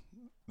on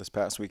this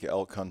past week of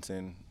elk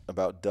hunting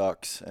about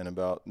ducks and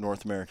about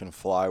North American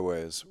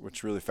flyways,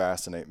 which really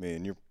fascinate me.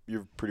 And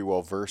you're pretty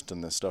well versed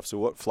in this stuff. So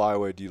what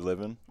flyway do you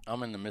live in?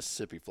 I'm in the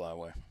Mississippi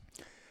flyway.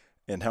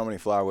 And how many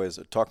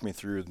flyways? Talk me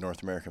through the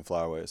North American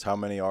flyways. How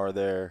many are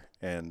there?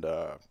 And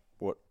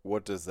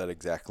what does that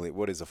exactly?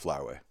 What is a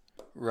flyway?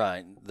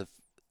 Right.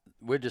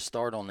 We just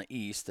start on the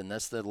east, and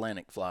that's the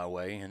Atlantic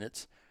flyway, and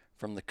it's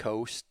from the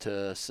coast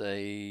to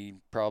say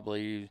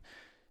probably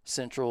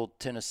central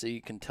Tennessee,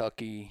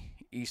 Kentucky,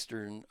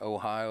 eastern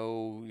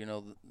Ohio.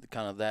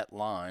 Kind of that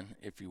line,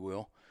 if you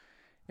will.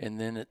 And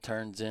then it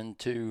turns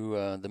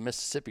into the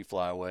Mississippi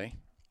flyway,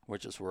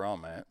 which is where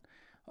I'm at,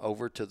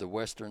 over to the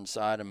western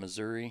side of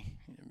Missouri,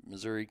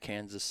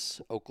 Kansas,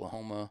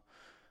 Oklahoma,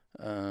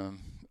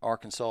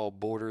 Arkansas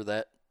border,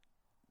 that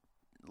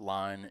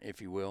line,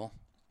 if you will.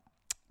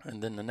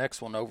 And then the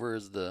next one over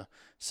is the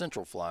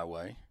Central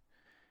Flyway,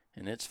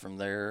 and it's from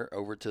there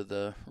over to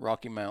the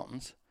Rocky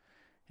Mountains.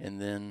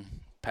 And then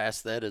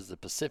past that is the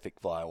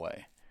Pacific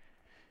Flyway.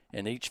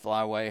 And each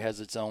flyway has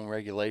its own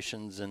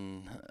regulations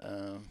and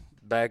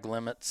bag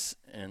limits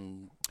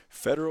and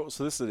federal.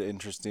 So this is an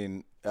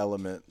interesting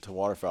element to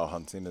waterfowl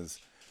hunting is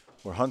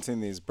we're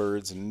hunting these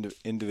birds in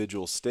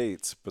individual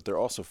states, but they're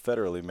also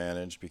federally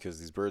managed because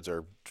these birds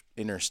are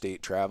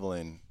interstate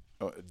traveling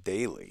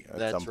daily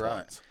at some point. That's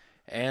right.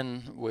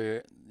 And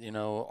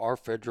our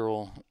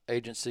federal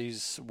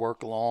agencies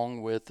work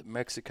along with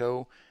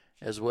Mexico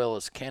as well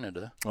as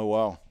Canada. Oh,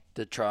 wow.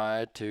 To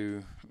try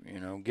to,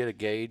 get a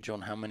gauge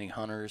on how many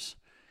hunters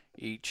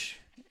each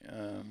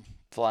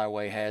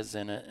flyway has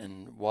in it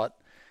and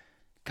what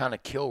kind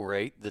of kill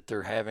rate that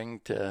they're having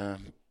to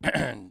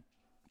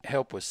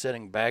help with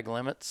setting bag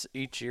limits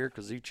each year,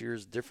 because each year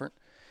is different,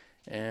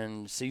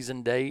 and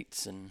season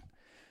dates and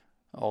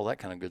all that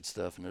kind of good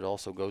stuff. And it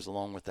also goes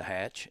along with the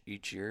hatch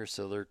each year,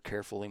 so they're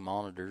carefully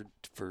monitored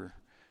to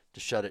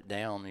shut it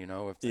down,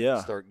 if they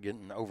start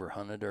getting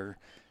overhunted or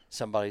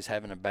somebody's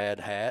having a bad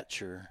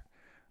hatch or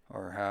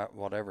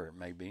whatever it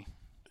may be.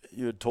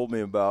 You had told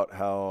me about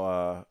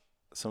how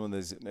some of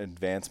these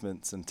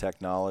advancements in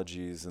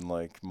technologies and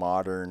like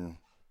modern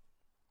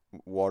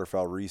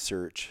waterfowl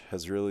research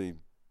has really,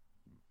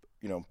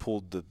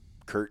 pulled the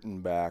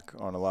curtain back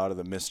on a lot of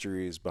the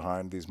mysteries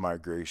behind these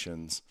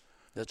migrations.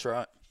 That's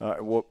right.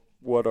 What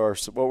were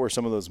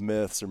some of those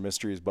myths or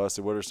mysteries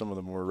busted? What are some of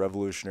the more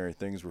revolutionary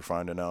things we're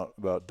finding out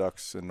about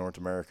ducks in North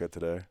America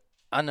today?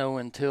 I know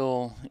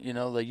until,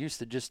 they used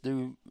to just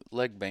do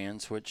leg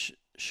bands, which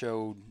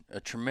showed a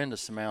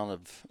tremendous amount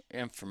of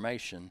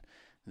information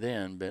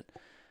then, but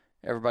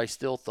everybody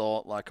still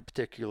thought like a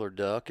particular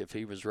duck, if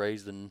he was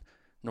raised in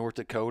North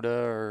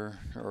Dakota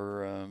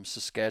or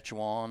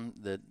Saskatchewan,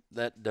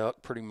 that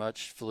duck pretty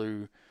much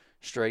flew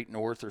straight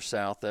north or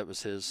south. That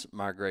was his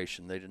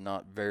migration. They did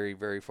not vary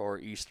very far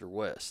east or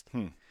west.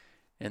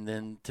 And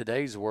then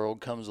today's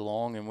world comes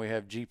along, and we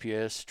have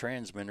GPS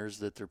transmitters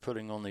that they're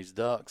putting on these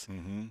ducks,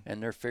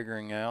 and they're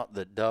figuring out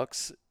that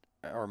ducks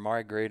are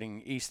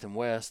migrating east and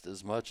west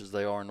as much as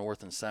they are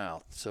north and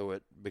south. So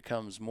it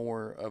becomes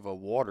more of a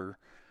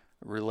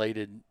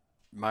water-related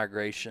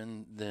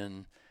migration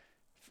than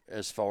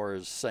as far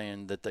as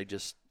saying that they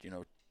just,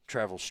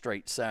 travel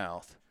straight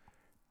south.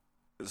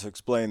 So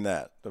explain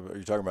that.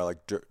 You're talking about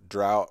like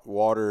drought,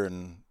 water,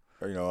 and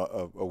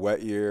a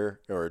wet year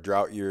or a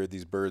drought year.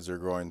 These birds are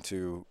going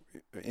to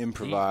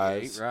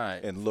improvise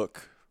and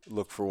look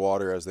for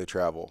water as they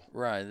travel.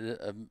 Right.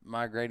 A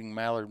migrating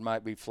mallard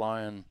might be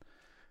flying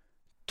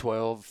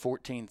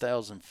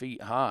 14,000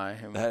 feet high.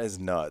 And that is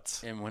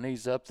nuts. And when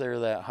he's up there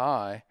that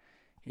high,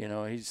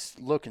 he's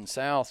looking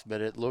south,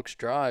 but it looks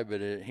dry,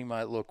 but he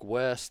might look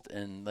west,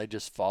 and they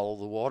just follow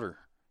the water.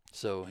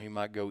 So he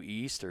might go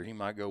east or he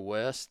might go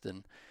west,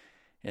 and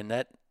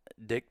that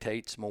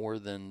dictates more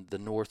than the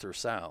north or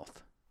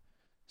south.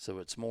 So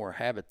it's more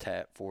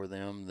habitat for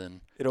them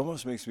than. It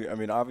almost makes me,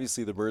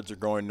 obviously the birds are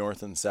going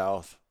north and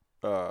south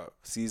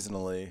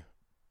seasonally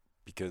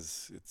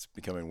because it's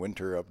becoming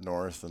winter up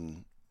north,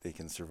 and they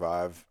can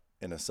survive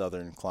in a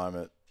southern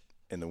climate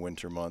in the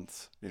winter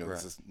months.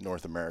 This is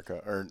North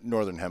America or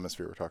Northern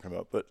Hemisphere we're talking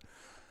about. But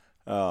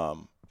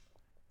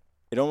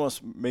it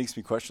almost makes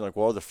me question, like,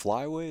 well, are the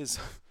flyways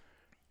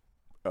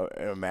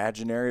an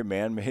imaginary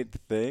man-made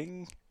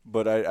thing?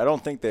 But I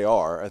don't think they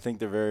are. I think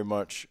they're very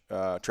much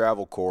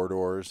travel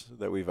corridors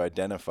that we've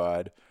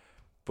identified.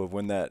 But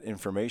when that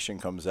information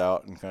comes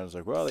out and kind of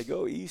like, well, they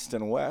go east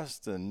and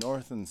west and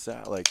north and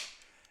south, like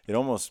it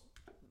almost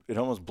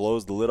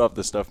blows the lid off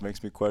this stuff.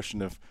 Makes me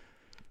question if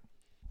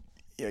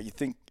you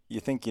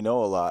think you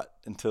know a lot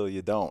until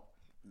you don't.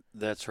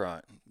 That's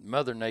right.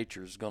 Mother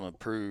Nature is going to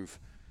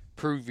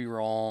prove you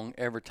wrong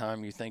every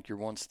time you think you're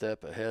one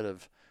step ahead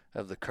of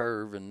the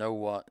curve and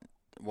know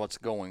what's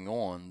going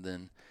on.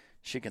 Then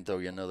she can throw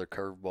you another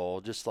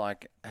curveball, just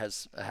like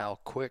how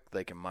quick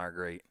they can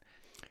migrate.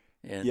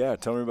 And yeah,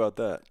 tell me about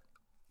that.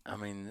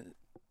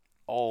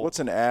 What's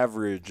an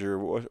average, or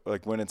what,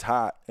 like when it's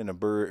hot in a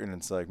bird and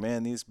it's like,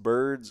 man, these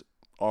birds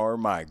are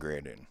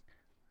migrating.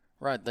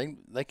 Right,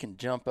 they can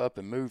jump up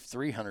and move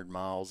 300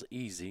 miles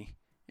easy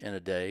in a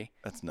day.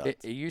 That's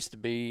nuts. It used to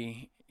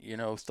be,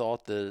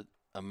 thought that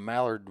a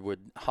mallard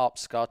would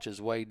hopscotch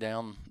his way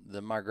down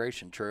the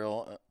migration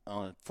trail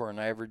for an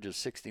average of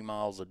 60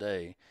 miles a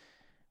day.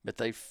 But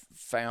they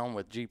found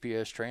with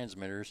GPS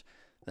transmitters,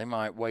 they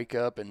might wake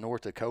up in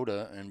North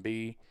Dakota and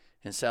be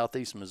in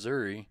southeast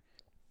Missouri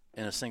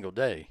in a single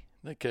day.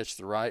 They catch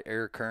the right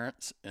air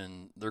currents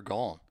and they're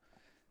gone.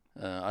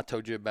 I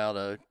told you about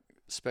a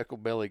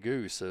speckled belly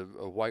goose, a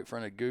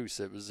white-fronted goose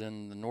that was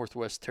in the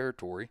Northwest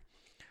Territory,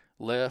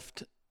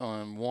 left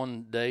on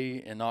one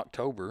day in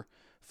October,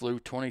 flew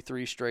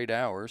 23 straight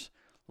hours,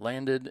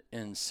 landed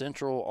in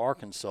central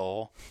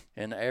Arkansas,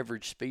 and the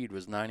average speed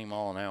was 90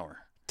 miles an hour.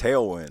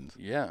 Tailwind.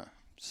 Yeah,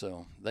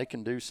 so they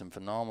can do some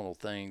phenomenal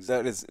things.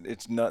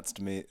 It's nuts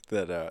to me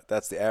that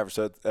that's the average.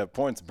 So at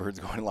points, the bird's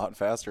going a lot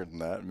faster than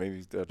that.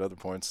 Maybe at other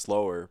points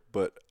slower.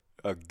 But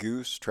a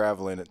goose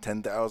traveling at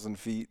 10,000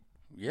 feet,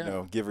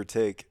 give or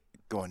take,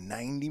 going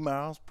 90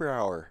 miles per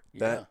hour. Yeah.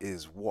 That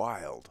is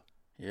wild.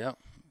 Yeah,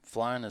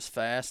 flying as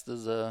fast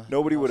as a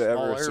Nobody would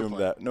ever airplane. Assume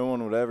that. No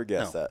one would ever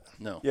guess that.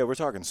 No. Yeah, we're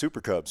talking Super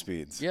Cub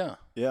speeds. Yeah.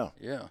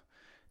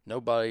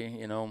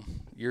 Nobody,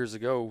 years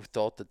ago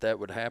thought that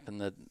would happen,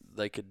 that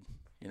they could,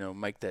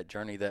 make that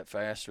journey that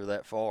fast or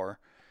that far.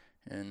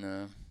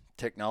 And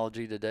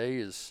technology today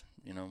is,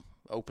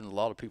 opened a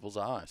lot of people's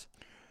eyes.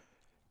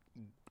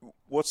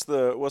 What's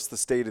the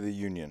state of the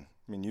union?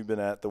 I mean, you've been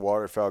at the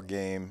waterfowl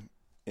game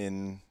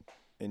in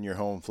your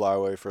home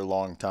flyway for a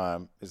long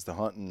time. Is the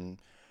hunting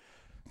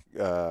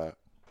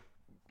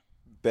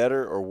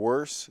better or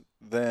worse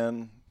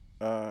than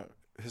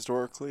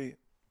historic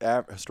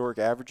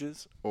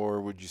averages, or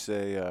would you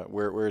say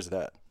where is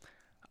that?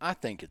 I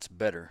think it's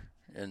better.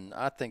 And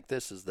I think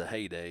this is the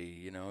heyday.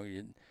 You know,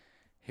 you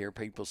hear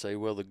people say,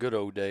 well, the good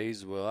old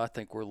days. Well, I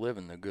think we're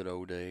living the good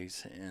old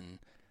days. And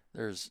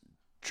there's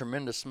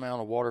tremendous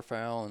amount of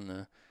waterfowl, and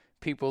the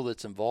people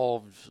that's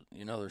involved,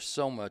 you know, there's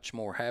so much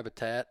more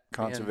habitat.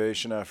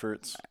 Conservation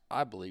efforts.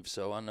 I believe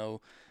so. I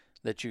know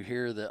that you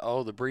hear that,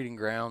 the breeding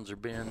grounds are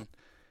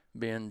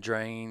being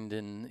drained,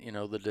 and, you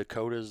know, the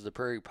Dakotas, the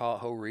Prairie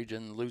Pothole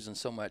region, losing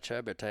so much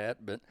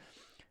habitat. But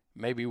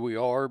maybe we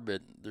are,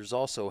 but there's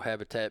also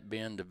habitat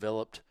being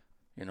developed,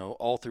 you know,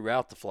 all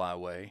throughout the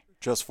flyway.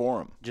 Just for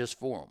them.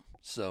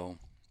 So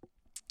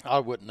I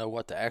wouldn't know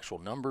what the actual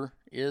number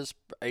is,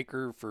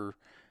 acre for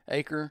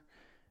acre,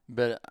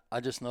 but I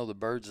just know the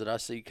birds that I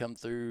see come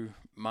through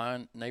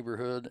my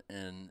neighborhood,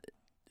 and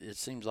it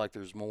seems like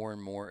there's more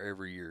and more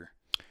every year.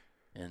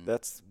 And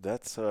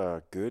that's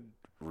a good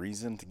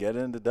reason to get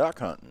into duck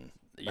hunting.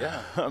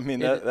 Yeah. I mean,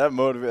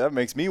 that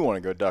makes me want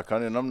to go duck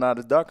hunting, and I'm not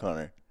a duck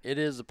hunter. It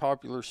is a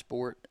popular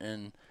sport,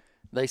 and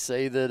they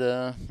say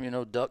that, you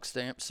know, duck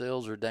stamp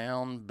sales are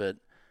down, but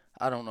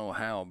I don't know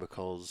how,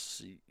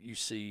 because you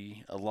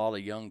see a lot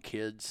of young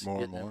kids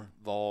getting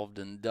involved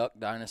in Duck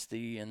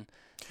Dynasty, and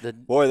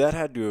that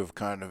had to have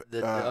kind of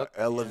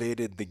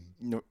elevated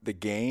the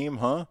game,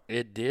 huh?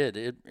 It did.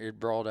 It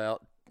brought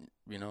out,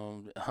 you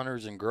know,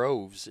 hunters and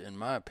groves, in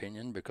my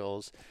opinion,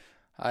 because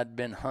I'd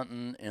been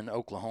hunting in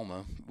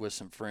Oklahoma with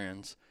some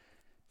friends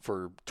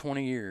for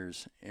 20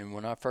 years, and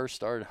when I first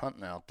started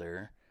hunting out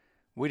there,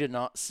 we did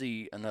not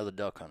see another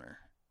duck hunter.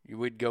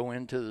 We'd go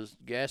into the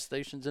gas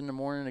stations in the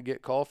morning to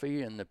get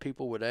coffee, and the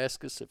people would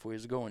ask us if we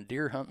was going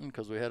deer hunting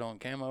because we had on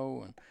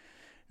camo, and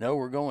no,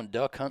 we're going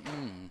duck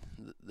hunting,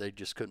 and they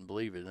just couldn't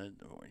believe it.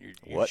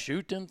 You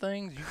shoot them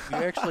things? You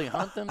actually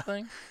hunt them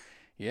things?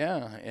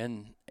 Yeah,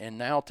 and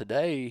now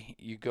today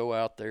you go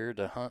out there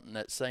to hunt in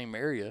that same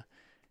area,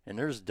 and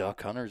there's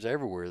duck hunters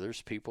everywhere.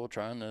 There's people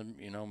trying to,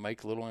 you know,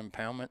 make little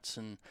impoundments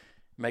and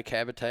make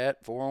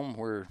habitat for them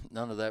where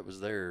none of that was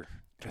there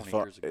 20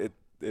 years ago.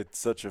 It's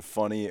such a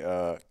funny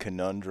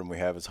conundrum we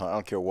have as hunters. I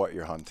don't care what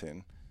you're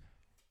hunting.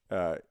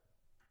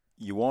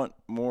 You want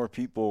more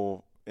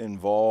people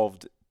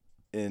involved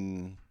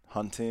in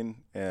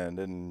hunting and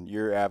in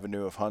your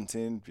avenue of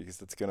hunting, because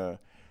that's going to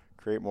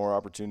create more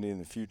opportunity in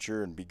the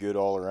future and be good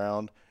all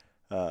around.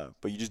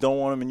 But you just don't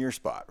want them in your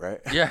spot, right?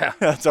 Yeah.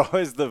 That's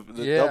always the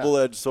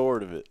double-edged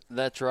sword of it.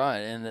 That's right.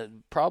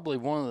 And probably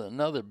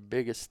another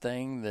biggest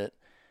thing that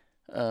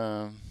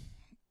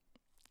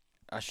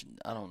I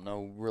don't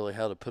know really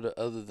how to put it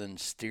other than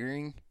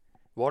steering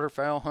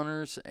waterfowl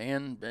hunters,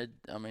 and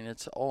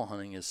it's all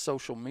hunting, is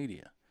social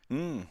media.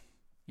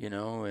 You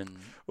know, and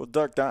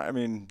Duck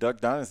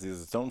Dynasty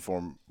was its own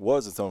form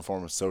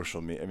of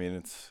social media. I mean,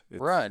 it's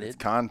right. It's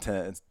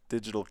content, it's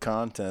digital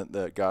content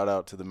that got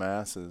out to the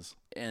masses.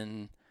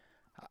 And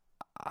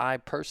I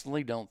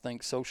personally don't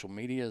think social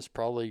media is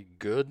probably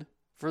good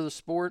for the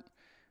sport.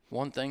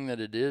 One thing that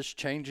it is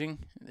changing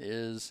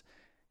is,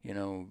 you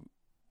know,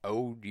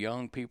 old,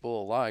 young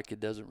people alike, it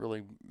doesn't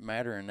really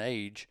matter in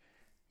age,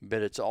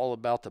 but it's all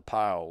about the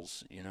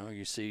piles. You know,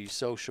 you see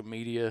social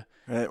media.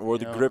 Or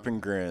the grip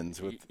and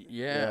grins.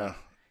 Yeah.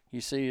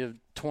 You see a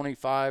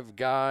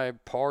 25-guy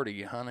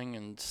party hunting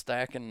and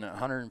stacking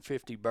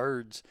 150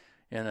 birds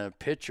in a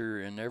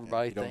picture, and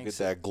everybody thinks. You don't get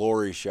that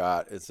glory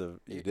shot.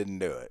 You didn't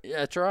do it. Yeah,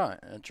 that's right.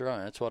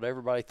 That's what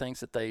everybody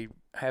thinks that they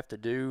have to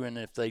do, and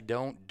if they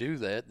don't do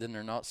that, then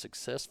they're not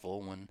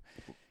successful. When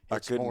I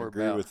couldn't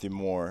agree with you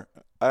more.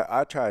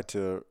 I try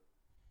to,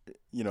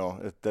 you know,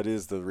 if that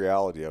is the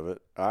reality of it,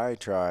 I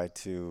try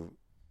to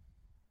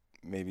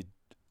maybe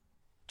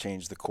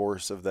change the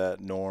course of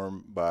that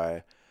norm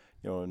by,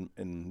 you know,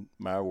 in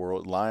my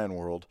world, lion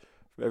world,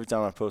 every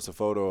time I post a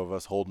photo of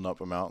us holding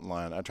up a mountain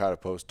lion, I try to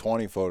post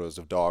 20 photos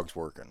of dogs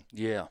working.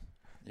 Yeah.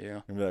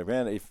 And be like,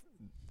 man, if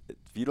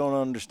you don't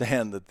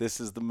understand that this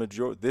is the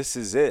majority, this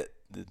is it,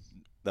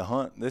 the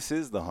hunt, this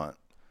is the hunt.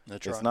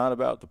 That's right. It's not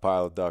about the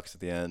pile of ducks at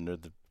the end or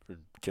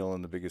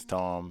killing the biggest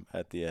tom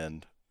at the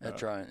end.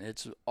 That's right.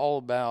 It's all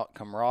about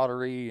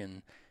camaraderie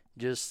and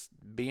just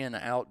being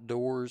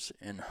outdoors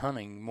and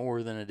hunting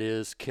more than it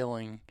is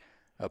killing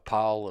a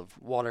pile of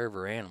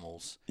whatever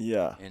animals.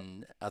 Yeah.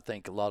 And I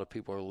think a lot of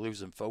people are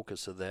losing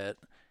focus of that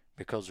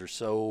because they're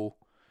so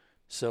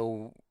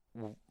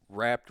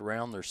wrapped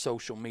around their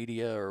social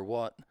media or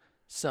what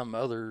some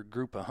other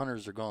group of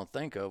hunters are going to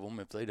think of them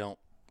if they don't,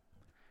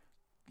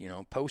 you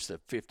know, post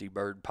a 50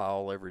 bird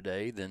pile every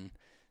day, then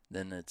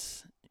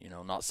it's, you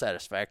know, not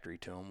satisfactory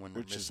to them when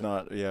which is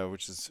not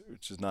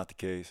the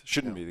case.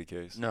 Shouldn't be the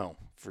case. No,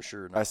 for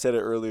sure not. I said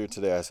it earlier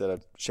today. I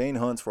said Shane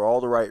hunts for all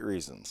the right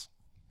reasons.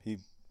 You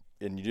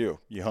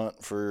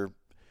hunt for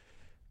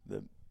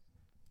the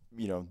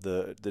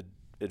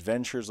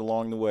adventures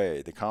along the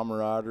way, the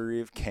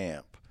camaraderie of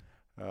camp,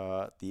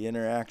 the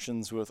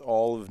interactions with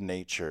all of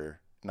nature,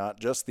 not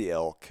just the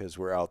elk as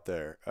we're out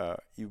there.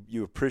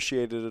 You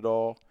appreciated it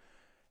all,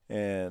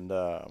 and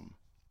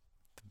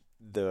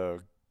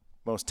the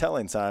most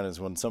telling sign is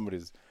when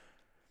somebody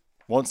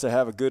wants to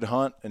have a good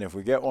hunt, and if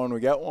we get one, we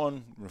get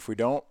one. If we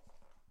don't,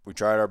 we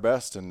tried our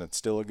best, and it's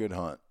still a good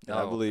hunt. And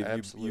I believe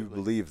you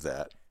believe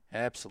that.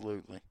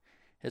 Absolutely.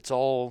 It's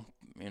all,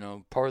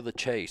 part of the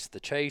chase. The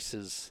chase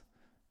is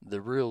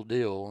the real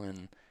deal,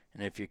 and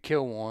if you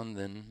kill one,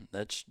 then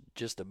that's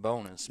just a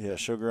bonus. Yeah,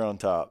 sugar on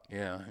top.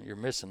 Yeah, you're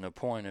missing the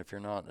point if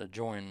you're not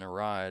enjoying the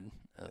ride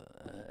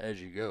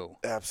as you go.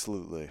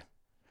 Absolutely.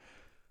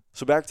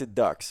 So back to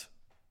ducks.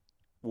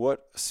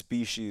 What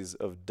species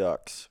of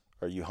ducks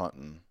are you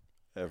hunting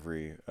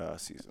every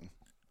season?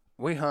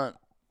 We hunt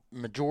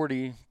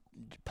majority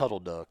puddle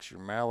ducks, your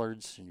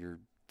mallards, your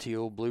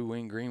teal, blue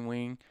wing, green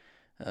wing,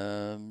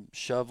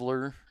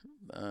 shoveler,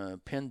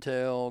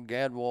 pintail,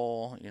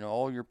 gadwall,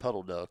 all your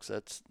puddle ducks.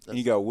 That's and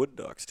you got wood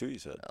ducks too, you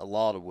said? A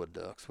lot of wood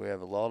ducks. We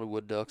have a lot of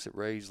wood ducks that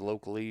raise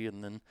locally,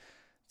 and then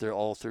they're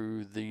all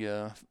through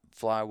the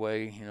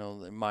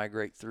flyway, they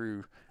migrate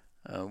through.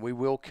 We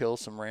will kill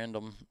some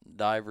random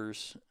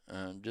divers.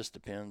 Just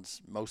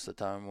depends. Most of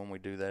the time when we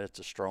do that, it's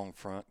a strong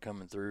front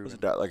coming through. Was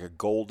it like a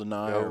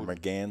goldeneye or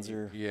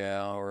merganser?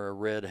 Yeah, or a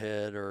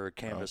redhead or a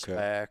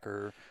canvasback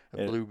or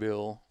a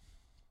bluebill.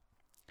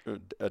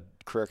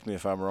 Correct me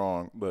if I'm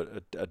wrong,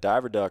 but a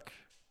diver duck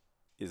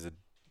is a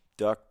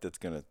duck that's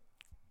going to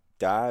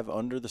dive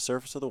under the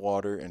surface of the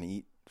water and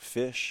eat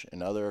fish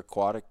and other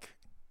aquatic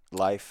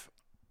life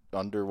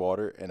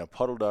underwater, and a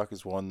puddle duck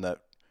is one that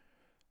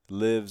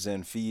lives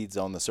and feeds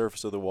on the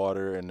surface of the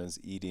water and is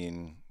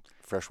eating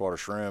freshwater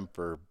shrimp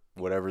or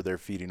whatever they're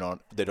feeding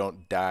on. They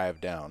don't dive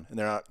down, and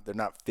they're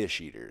not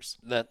fish eaters.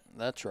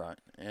 That's right.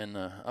 And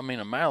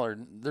a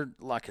mallard,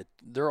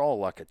 they're all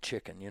like a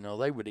chicken.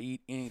 They would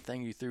eat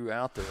anything you threw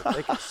out there. If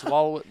they could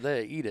swallow it,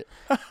 they eat it.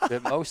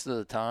 But most of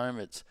the time,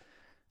 it's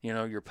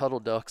your puddle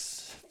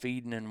ducks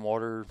feeding in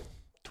water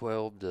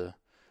 12 to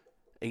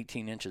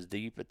 18 inches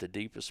deep at the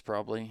deepest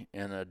probably.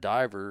 And a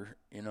diver,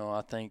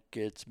 I think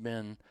it's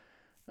been.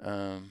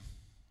 I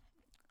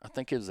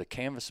think it was a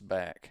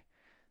canvasback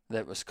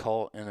that was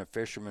caught in a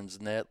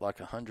fisherman's net like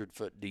 100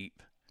 foot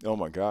deep. Oh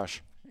my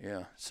gosh.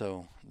 Yeah,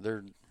 so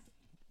they're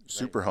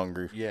super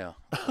hungry. Yeah,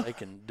 they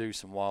can do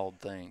some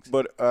wild things.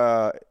 But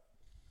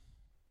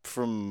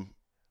from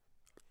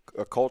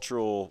a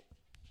cultural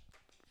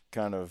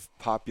kind of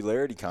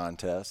popularity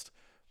contest,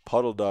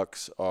 puddle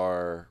ducks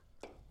are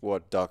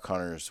what duck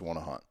hunters want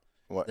to hunt.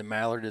 The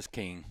mallard is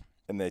king.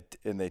 And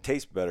they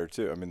taste better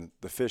too. I mean,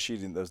 the fish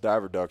eating those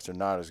diver ducks are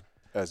not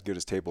as good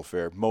as table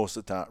fare most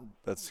of the time.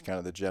 That's kind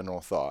of the general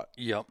thought.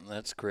 Yep,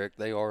 that's correct.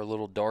 They are a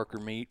little darker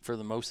meat for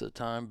the most of the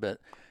time, but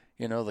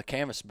the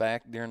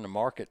canvasback during the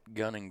market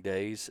gunning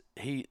days,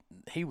 he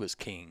was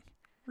king.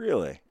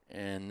 Really?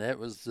 And that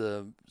was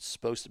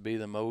supposed to be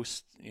the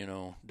most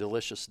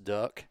delicious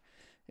duck,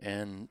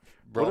 and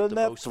brought doesn't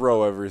that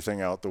throw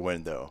everything out the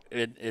window?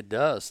 It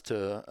does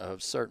to a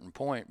certain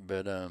point,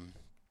 but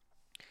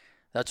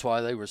that's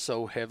why they were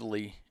so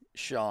heavily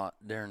shot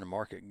during the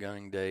market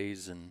gunning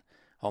days and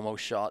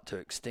almost shot to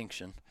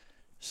extinction.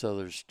 So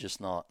there's just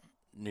not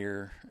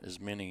near as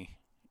many,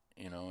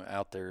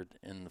 out there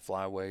in the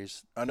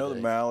flyways. I know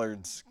the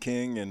mallard's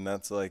king, and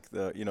that's like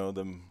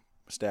them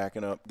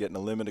stacking up, getting a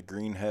limit of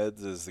green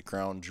heads is the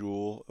crown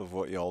jewel of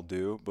what y'all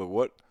do. But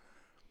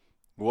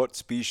what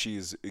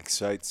species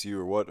excites you,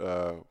 or what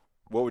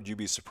would you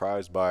be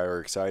surprised by or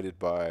excited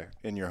by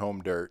in your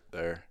home dirt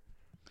there?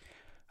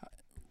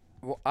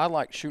 Well, I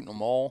like shooting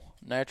them all.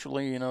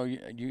 Naturally,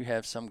 you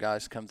have some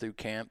guys come through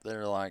camp that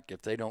are like,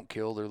 if they don't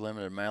kill their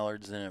limited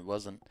mallards, then it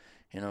wasn't,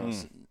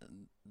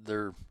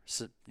 their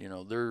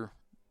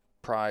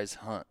prize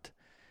hunt.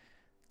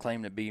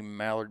 Claim to be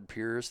mallard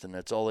purist, and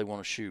that's all they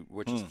want to shoot,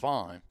 which is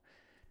fine.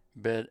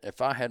 But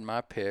if I had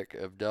my pick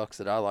of ducks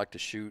that I like to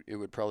shoot, it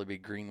would probably be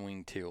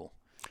green-winged teal.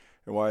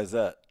 And why is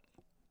that?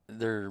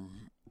 They're,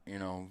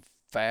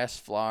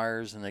 fast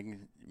flyers, and they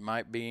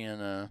might be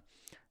in a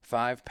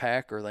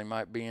 5-pack, or they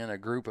might be in a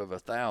group of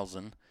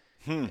 1,000,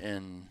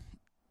 and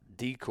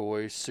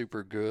decoy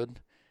super good,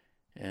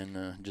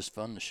 and just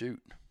fun to shoot.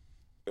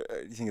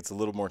 You think it's a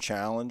little more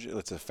challenge?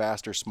 It's a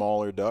faster,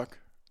 smaller duck?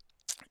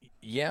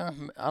 Yeah,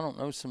 I don't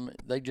know.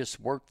 They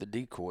just work the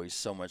decoys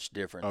so much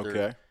different. Okay.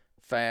 They're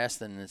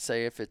fast, and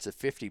say if it's a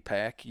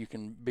 50-pack, you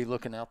can be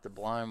looking out the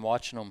blind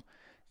watching them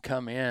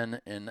come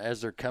in, and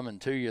as they're coming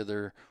to you,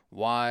 they're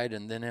wide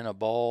and then in a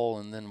ball,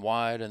 and then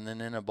wide and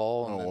then in a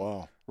ball. And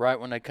wow. Right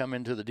when they come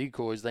into the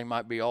decoys, they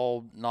might be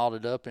all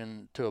knotted up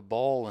into a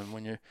ball, and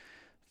when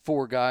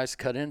 4 guys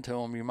cut into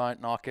them, you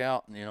might knock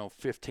out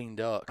 15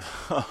 ducks.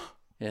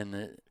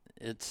 And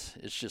it's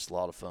just a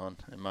lot of fun,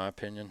 in my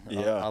opinion.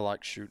 Yeah. I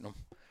like shooting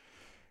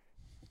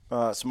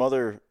them. Some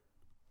other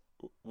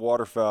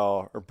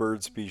waterfowl or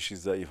bird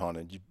species that you've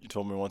hunted. You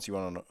told me once you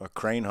went on a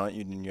crane hunt,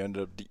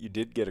 you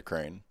did get a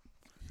crane.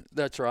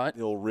 That's right.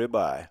 The old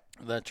ribeye.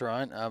 That's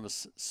right. I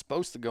was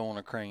supposed to go on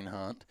a crane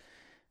hunt.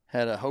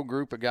 Had a whole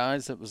group of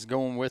guys that was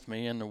going with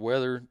me, and the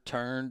weather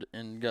turned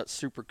and got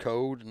super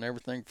cold and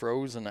everything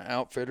froze, and the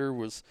outfitter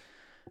was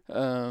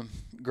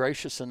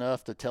gracious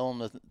enough to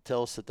tell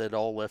us that they'd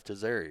all left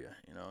his area.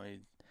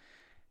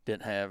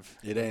 didn't have.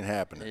 It ain't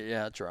happening.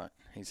 Yeah, that's right.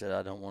 He said,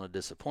 I don't want to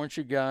disappoint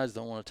you guys,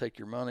 don't want to take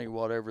your money,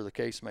 whatever the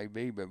case may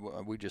be, but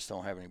we just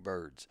don't have any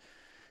birds.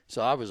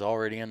 So I was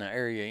already in the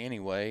area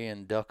anyway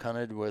and duck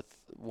hunted with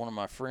one of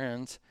my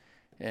friends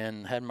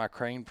and had my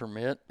crane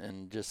permit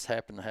and just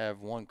happened to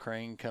have one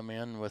crane come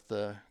in with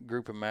a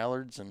group of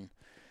mallards, and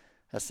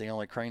that's the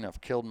only crane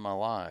I've killed in my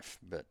life,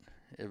 but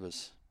it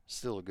was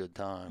still a good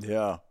time.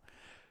 Yeah.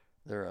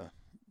 They're a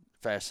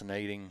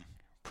fascinating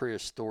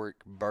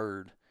prehistoric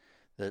bird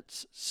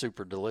that's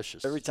super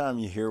delicious. Every time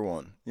you hear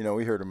one,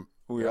 we heard them.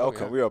 We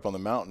were up on the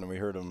mountain and we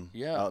heard them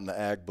out in the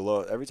ag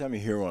below. Every time you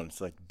hear one, it's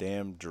like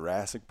damn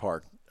Jurassic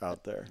Park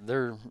out there.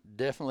 They're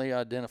definitely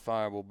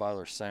identifiable by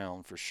their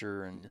sound for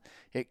sure, and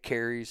it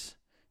carries,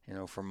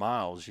 for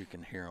miles you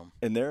can hear them.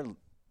 And they're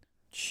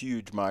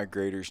huge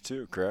migrators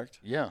too, correct?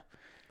 Yeah.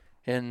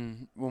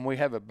 And when we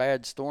have a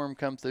bad storm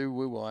come through,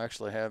 we will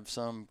actually have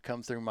some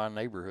come through my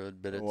neighborhood,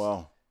 but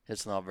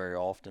it's not very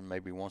often.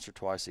 Maybe once or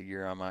twice a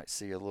year I might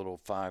see a little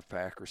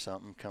 5-pack or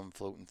something come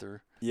floating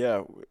through.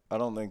 Yeah, I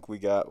don't think we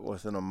got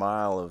within a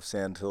mile of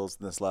sandhills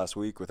this last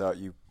week without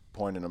you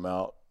pointing them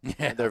out.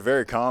 Yeah. They're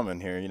very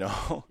common here,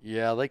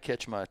 Yeah, they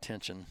catch my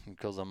attention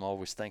because I'm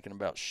always thinking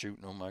about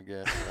shooting them, I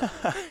guess.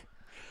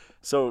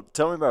 So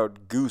tell me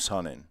about goose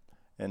hunting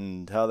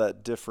and how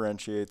that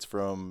differentiates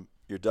from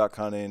your duck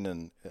hunting,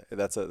 and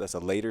that's a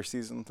later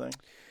season thing?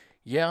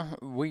 Yeah,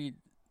 we,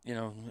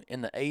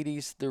 in the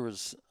 80s, there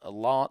was a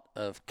lot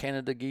of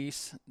Canada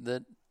geese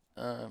that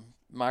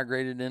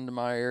migrated into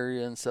my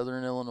area in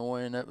southern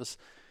Illinois, and that was,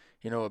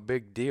 a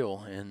big deal.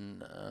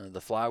 And the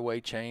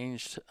flyway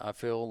changed. I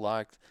feel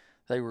like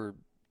they were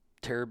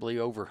terribly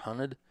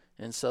overhunted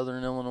in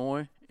southern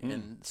Illinois,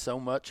 and so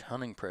much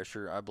hunting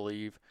pressure, I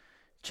believe,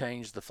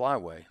 changed the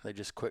flyway. They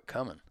just quit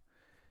coming.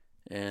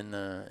 And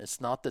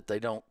it's not that they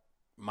don't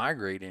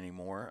migrate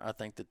anymore. I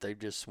think that they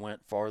just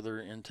went farther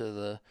into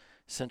the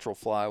central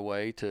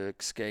flyway to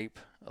escape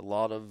a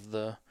lot of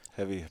the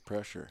heavy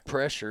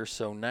pressure.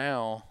 So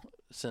now,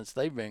 since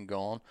they've been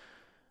gone,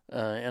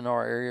 in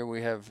our area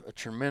we have a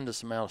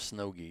tremendous amount of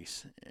snow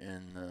geese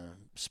and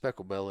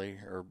speckle belly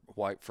or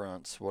white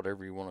fronts,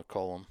 whatever you want to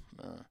call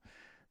them.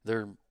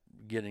 They're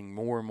getting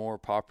more and more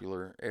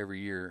popular every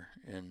year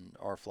in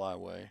our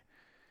flyway.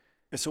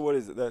 So what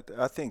is it that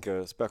I think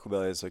a speckle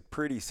belly is like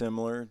pretty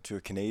similar to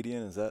a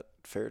Canadian? Is that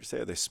fair to say?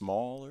 Are they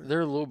smaller?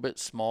 They're a little bit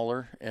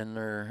smaller, and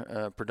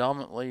they're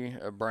predominantly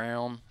a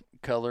brown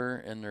color,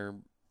 and their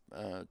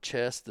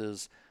chest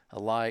is a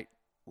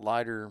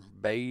lighter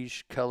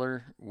beige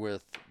color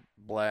with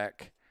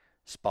black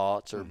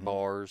spots or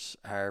bars,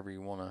 however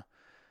you want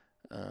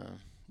to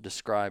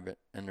describe it.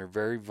 And they're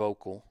very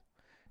vocal,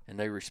 and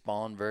they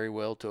respond very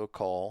well to a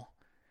call,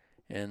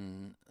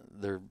 and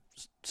they're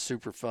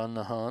super fun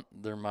to hunt.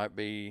 There might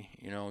be,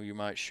 you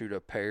might shoot a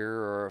pair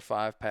or a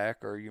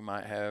 5-pack, or you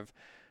might have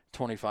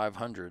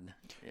 2,500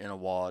 in a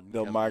wad.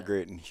 They'll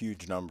migrate in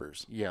huge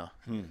numbers. Yeah,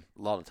 a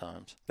lot of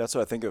times. That's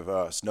what I think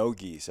of snow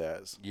geese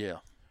as. Yeah.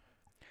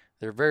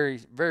 They're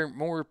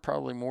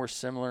probably more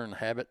similar in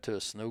habit to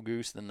a snow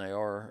goose than they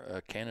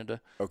are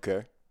Canada.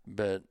 Okay.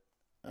 But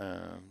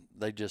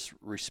they just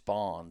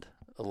respond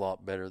a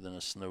lot better than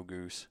a snow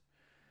goose.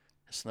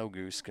 A snow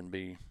goose can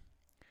be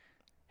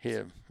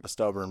a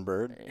stubborn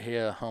bird.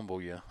 He'll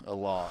humble you a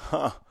lot.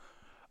 Huh.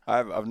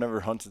 I've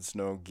never hunted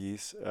snow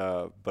geese,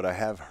 but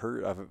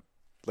I've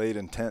laid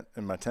in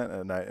my tent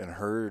at night and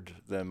heard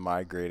them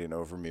migrating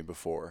over me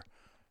before,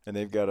 and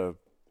they've got a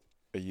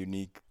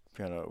unique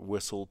kind of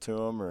whistle to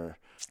them, or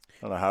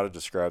I don't know how to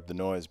describe the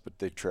noise, but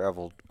they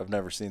traveled. I've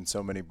never seen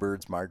so many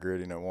birds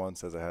migrating at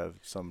once as I have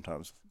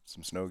sometimes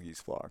some snow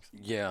geese flocks.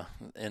 Yeah,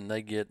 and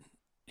they get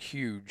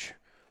huge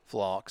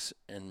flocks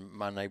in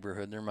my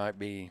neighborhood. There might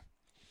be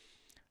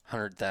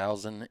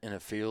 100,000 in a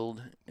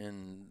field,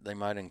 and they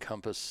might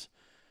encompass,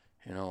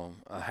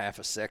 a half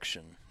a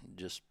section,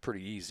 just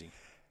pretty easy.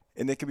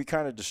 And they can be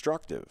kind of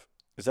destructive.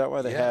 Is that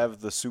why they have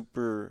the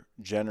super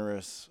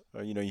generous,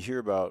 you hear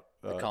about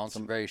the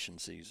conservation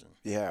season.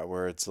 Yeah,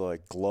 where it's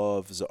like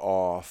gloves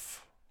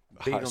off,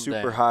 super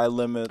down. High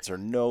limits or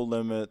no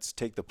limits,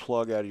 take the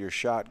plug out of your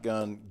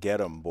shotgun, get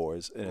them,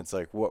 boys. And it's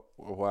like,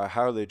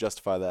 how do they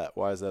justify that?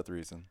 Why is that the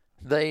reason?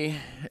 They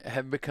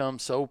have become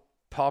so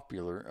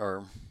popular,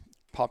 or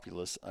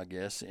populous, I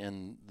guess,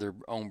 in their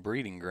own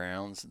breeding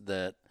grounds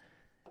that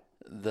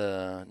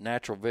the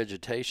natural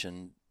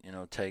vegetation,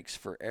 takes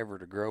forever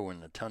to grow in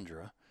the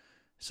tundra.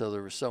 So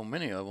there were so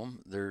many of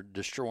them, they're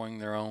destroying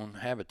their own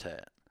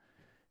habitat.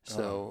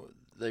 So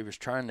they was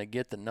trying to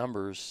get the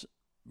numbers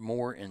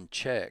more in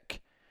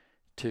check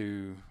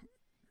to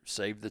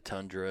save the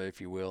tundra, if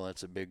you will.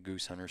 That's a big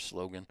goose hunter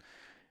slogan.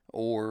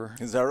 Or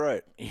is that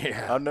right?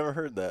 Yeah. I've never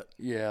heard that.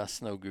 Yeah,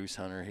 snow goose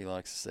hunter, he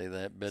likes to say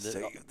that. But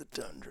save the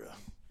tundra.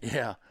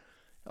 Yeah.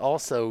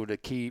 Also to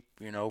keep,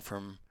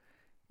 from,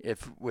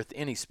 if with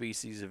any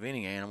species of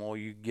any animal,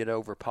 you get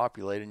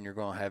overpopulated and you're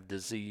going to have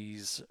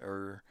disease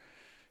or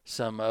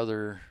some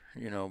other,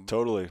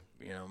 totally,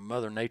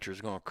 Mother Nature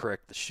is going to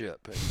correct the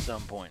ship at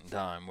some point in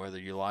time, whether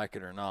you like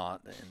it or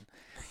not. And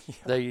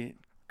they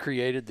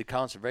created the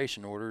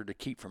conservation order to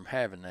keep from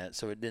having that,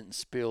 so it didn't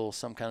spill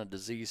some kind of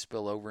disease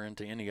spill over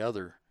into any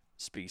other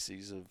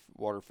species of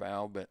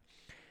waterfowl. But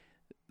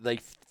they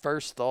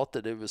first thought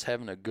that it was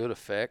having a good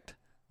effect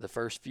the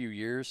first few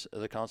years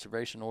of the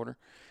conservation order.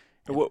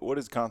 What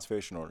is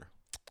conservation order?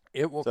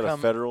 It will is that a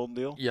federal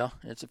deal? Yeah,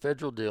 it's a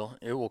federal deal.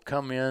 It will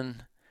come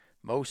in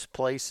most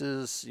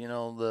places,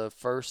 the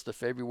 1st of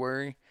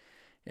February,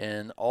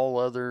 and all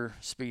other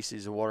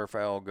species of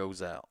waterfowl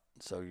goes out.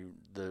 So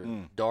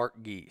the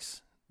dark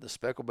geese, the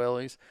speckled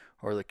bellies,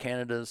 or the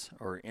Canadas,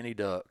 or any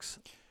ducks,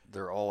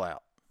 they're all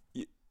out.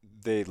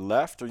 They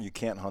left, or you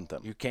can't hunt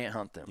them? You can't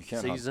hunt them.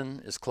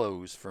 Season is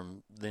closed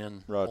from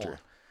then Roger. on.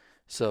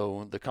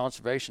 So the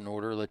conservation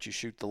order lets you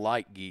shoot the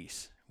light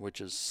geese, which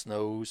is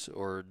snows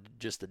or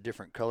just a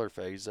different color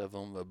phase of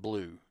them, a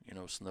blue,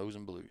 snows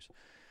and blues.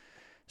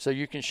 So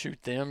you can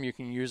shoot them. You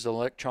can use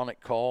electronic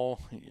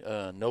call,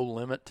 no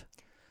limit.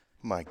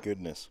 My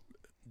goodness.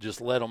 Just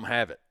let them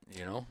have it,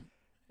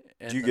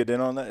 Do you get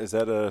in on that? Is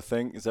that a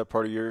thing? Is that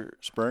part of your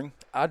spring?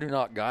 I do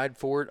not guide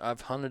for it.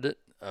 I've hunted it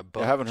a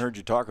bunch. I haven't heard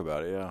you talk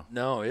about it, yeah.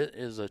 No, it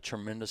is a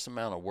tremendous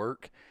amount of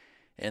work.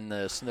 And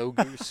the snow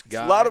goose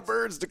guys. A lot of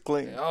birds to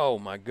clean. Oh,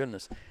 my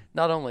goodness.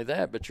 Not only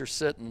that, but you're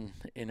setting,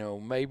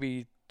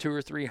 maybe 200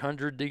 or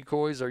 300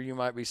 decoys, or you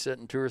might be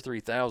setting 2,000 or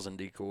 3,000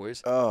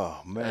 decoys.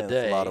 Oh, man,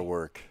 that's a lot of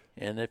work.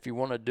 And if you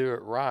want to do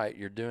it right,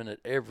 you're doing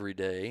it every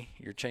day.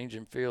 You're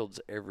changing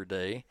fields every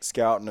day.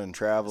 Scouting and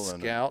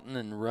traveling. Scouting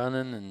and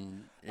running.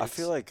 And I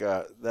feel like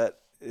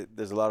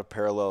there's a lot of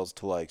parallels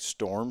to, like,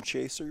 storm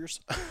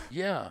chasers.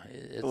 Yeah.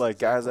 Like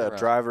guys that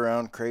drive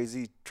around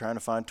crazy trying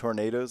to find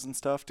tornadoes and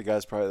stuff, to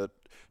guys probably that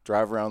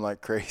drive around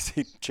like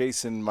crazy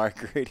chasing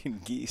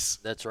migrating geese.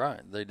 That's right.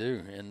 They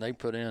do. And they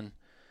put in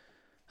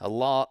a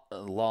lot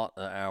of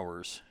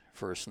hours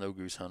for a snow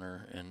goose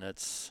hunter. And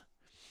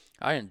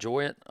I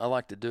enjoy it. I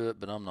like to do it,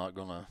 but I'm not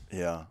going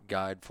to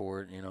guide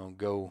for it.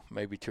 Go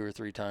maybe 2 or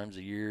 3 times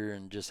a year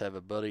and just have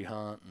a buddy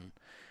hunt. And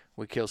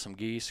we kill some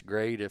geese,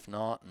 great. If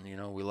not,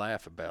 and, we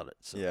laugh about it.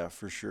 So. Yeah,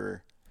 for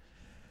sure.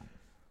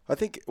 I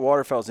think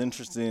waterfowl's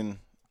interesting.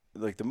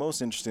 Like, the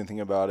most interesting thing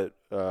about it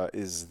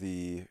is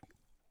the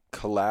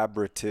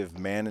collaborative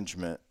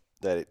management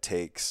that it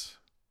takes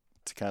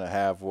to kind of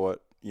have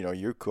what,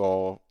 you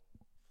call,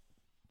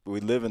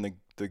 we live in the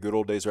good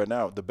old days right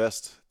now. The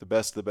best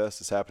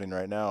is happening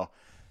right now.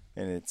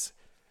 And it's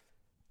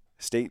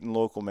state and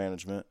local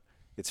management,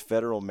 it's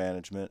federal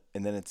management,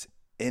 and then it's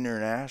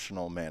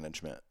international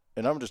management.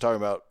 And I'm just talking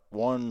about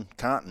one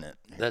continent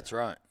here. That's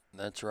right.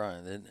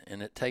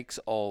 And it takes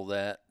all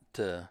that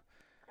to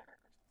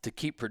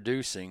keep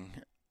producing,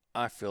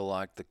 I feel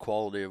like, the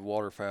quality of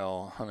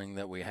waterfowl hunting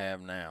that we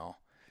have now.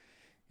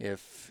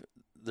 If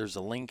there's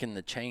a link in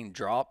the chain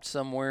dropped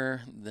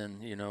somewhere, then,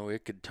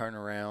 it could turn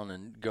around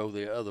and go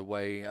the other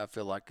way, I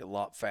feel like, a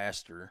lot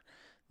faster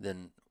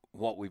than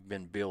what we've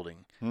been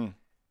building.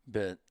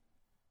 But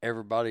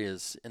everybody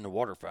is, in the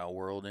waterfowl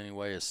world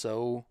anyway, is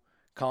so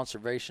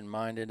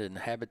conservation-minded and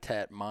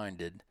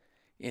habitat-minded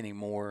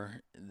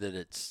anymore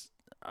that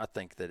I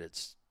think that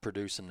it's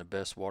producing the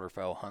best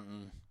waterfowl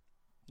hunting,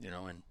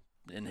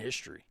 in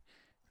history.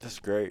 That's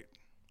great.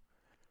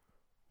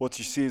 What's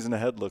your season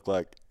ahead look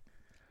like?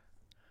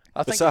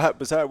 I think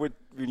besides when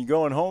you're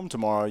going home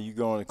tomorrow, you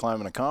going to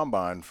climb in a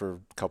combine for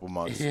a couple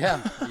months.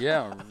 Yeah.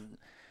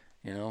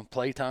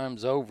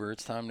 Playtime's over.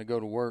 It's time to go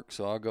to work.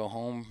 So I'll go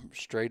home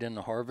straight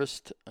into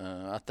harvest.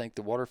 I think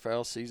the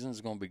waterfowl season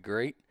is going to be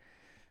great.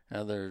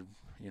 There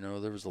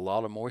was a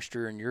lot of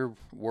moisture in your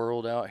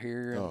world out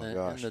here in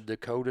the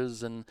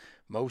Dakotas and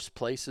most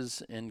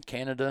places in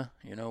Canada,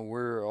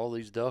 where all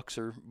these ducks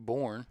are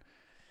born.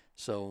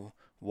 So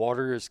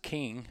water is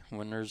king.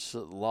 When there's a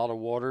lot of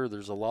water,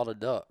 there's a lot of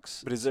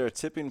ducks. But is there a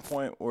tipping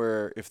point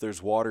where if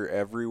there's water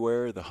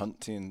everywhere,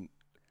 the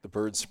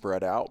birds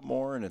spread out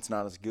more and it's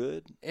not as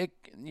good?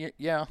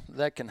 Yeah,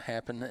 that can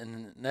happen.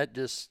 And that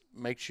just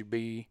makes you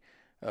be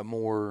a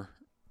more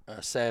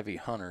savvy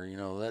hunter.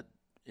 That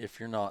if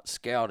you're not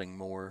scouting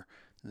more,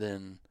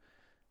 then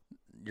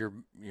you're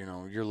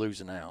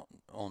losing out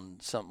on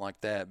something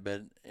like that.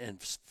 But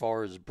as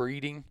far as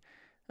breeding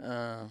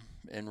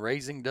and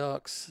raising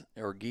ducks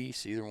or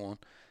geese, either one,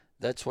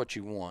 that's what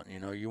you want.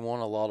 You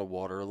want a lot of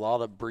water, a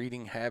lot of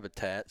breeding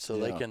habitat, so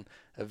they can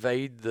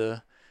evade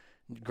the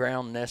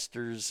ground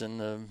nesters and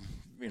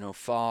the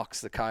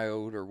fox, the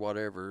coyote, or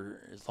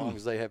whatever, as long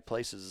as they have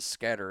places to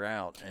scatter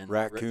out. And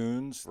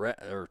raccoons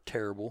are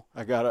terrible.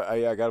 I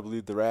gotta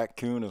believe the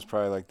raccoon is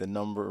probably like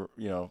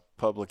the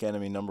public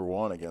enemy number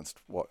one against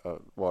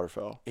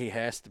waterfowl. He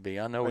has to be.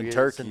 I know he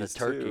is in the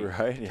turkey too,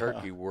 right?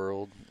 turkey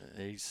world.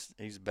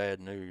 He's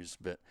bad news.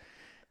 But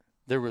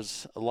there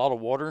was a lot of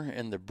water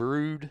in the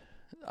brood.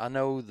 I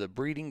know the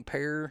breeding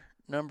pair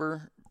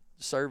number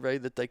survey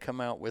that they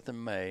come out with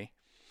in May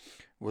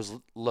was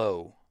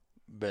low,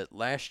 but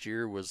last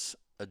year was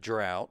a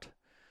drought,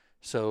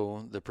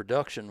 so the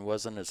production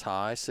wasn't as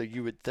high. So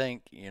you would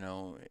think,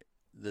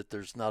 that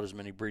there's not as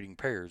many breeding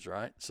pairs,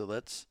 right? So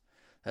that's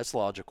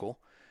logical.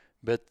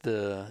 But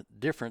the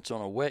difference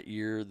on a wet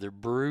year, the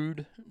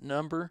brood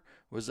number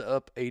was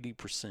up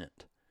 80%.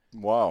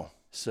 Wow.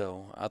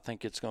 So I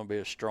think it's going to be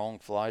a strong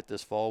flight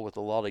this fall with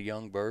a lot of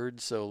young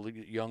birds. So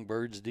young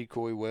birds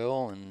decoy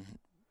well and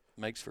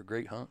makes for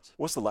great hunts.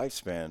 What's the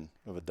lifespan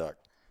of a duck?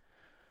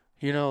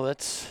 You know,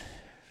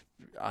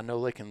 I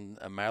know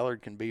a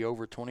mallard can be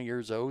over 20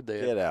 years old.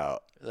 Get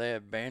out. They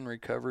have band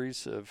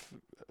recoveries of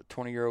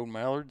 20-year-old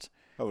mallards.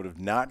 I would have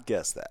not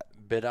guessed that.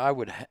 But I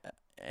would,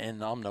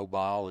 and I'm no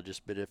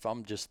biologist, but if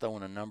I'm just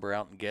throwing a number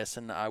out and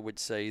guessing, I would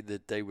say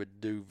that they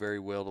would do very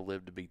well to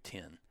live to be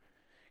 10.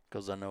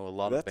 Because I know a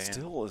lot of bands. That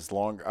still is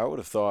longer. I would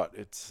have thought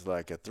it's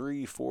like a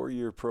 3-4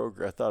 year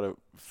program. I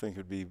think it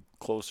would be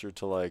closer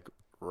to like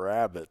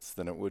rabbits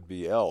than it would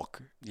be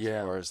elk. Yeah.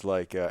 As far as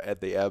like at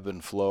the ebb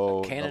and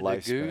flow.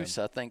 Canada goose,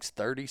 I think, is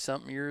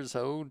 30-something years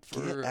old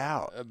for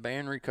a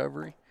band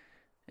recovery.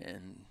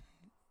 And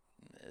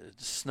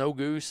snow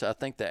goose, I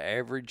think the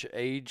average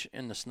age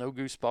in the snow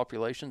goose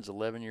population is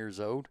 11 years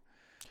old.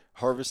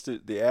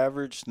 Harvested, the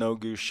average snow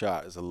goose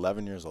shot is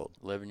 11 years old.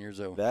 11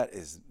 years old. That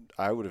is,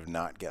 I would have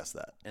not guessed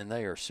that. And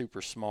they are super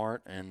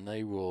smart, and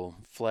they will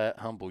flat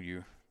humble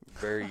you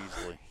very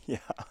easily. Yeah.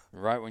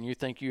 Right when you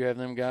think you have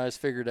them guys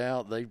figured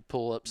out, they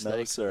pull up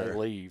stakes and they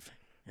leave.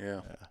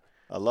 Yeah.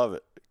 I love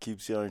it. It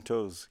keeps you on your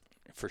toes.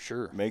 For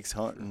sure. Makes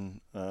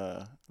hunting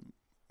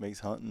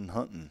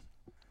hunting.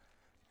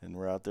 And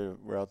we're out there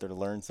to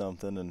learn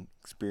something and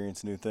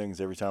experience new things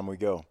every time we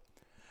go.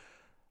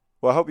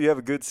 Well, I hope you have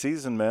a good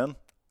season, man.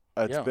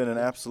 It's been an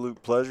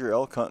absolute pleasure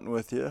elk hunting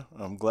with you.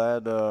 I'm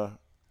glad the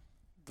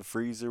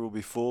freezer will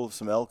be full of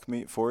some elk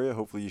meat for you.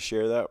 Hopefully you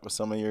share that with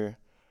some of your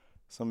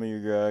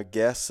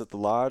guests at the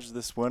lodge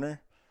this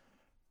winter.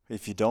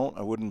 If you don't,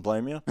 I wouldn't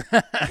blame you.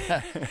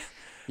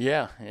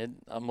 Yeah,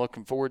 I'm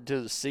looking forward to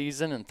the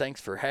season, and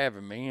thanks for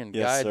having me and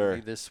guiding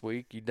me this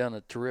week. You've done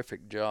a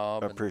terrific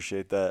job. I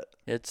appreciate that.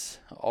 It's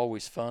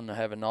always fun to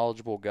have a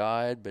knowledgeable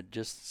guide, but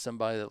just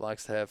somebody that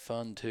likes to have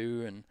fun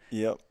too. And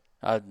yep.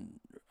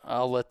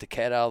 I'll let the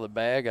cat out of the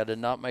bag. I did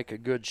not make a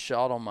good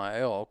shot on my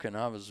elk, and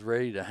I was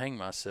ready to hang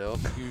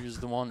myself. You was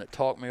the one that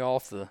talked me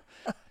off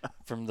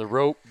from the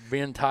rope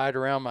being tied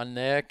around my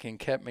neck and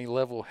kept me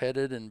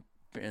level-headed and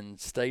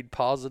stayed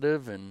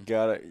positive, and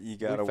we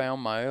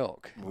found my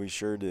elk. We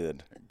sure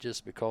did.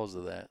 Just because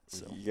of that.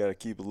 So you got to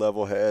keep a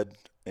level head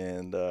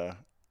and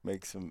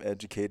make some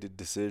educated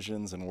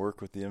decisions and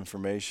work with the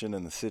information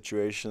and the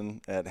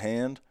situation at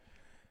hand.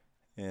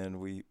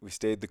 And we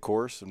stayed the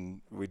course,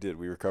 and we did.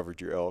 We recovered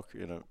your elk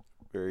in a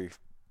very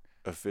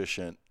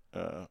efficient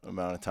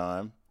amount of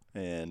time,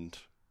 and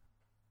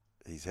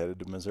he's headed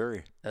to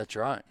Missouri. That's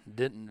right.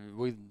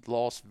 We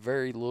lost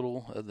very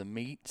little of the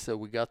meat, so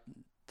we got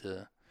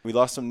the. We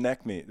lost some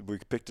neck meat. We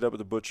picked it up at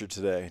the butcher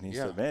today, and he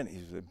said, "Man,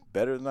 he's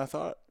better than I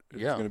thought."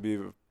 It's going to be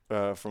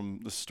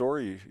from the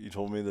story you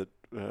told me that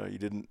you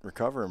didn't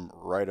recover him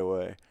right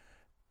away,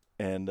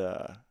 and.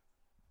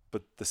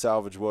 But the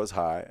salvage was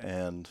high,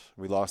 and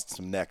we lost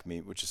some neck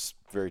meat, which is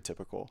very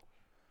typical.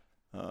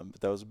 But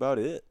that was about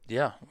it.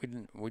 Yeah,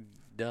 we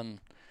done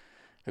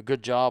a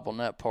good job on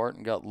that part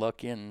and got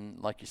lucky.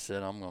 And like you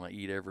said, I'm going to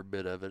eat every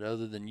bit of it.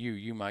 Other than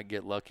you might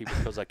get lucky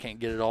because I can't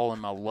get it all in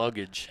my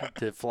luggage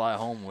to fly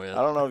home with.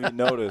 I don't know if you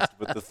noticed,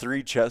 but the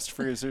 3 chest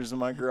freezers in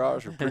my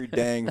garage are pretty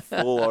dang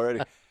full already.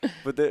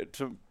 But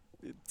it's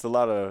a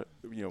lot of,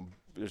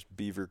 there's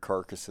beaver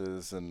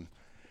carcasses and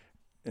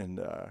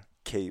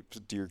capes,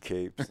 deer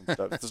capes and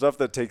stuff. The stuff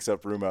that takes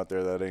up room out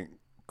there that ain't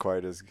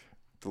quite as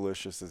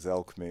delicious as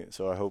elk meat.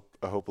 So I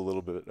hope a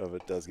little bit of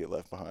it does get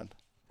left behind.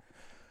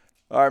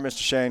 All right, Mr.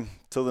 Shane,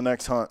 till the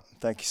next hunt.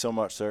 Thank you so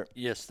much, sir.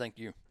 Yes, thank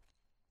you.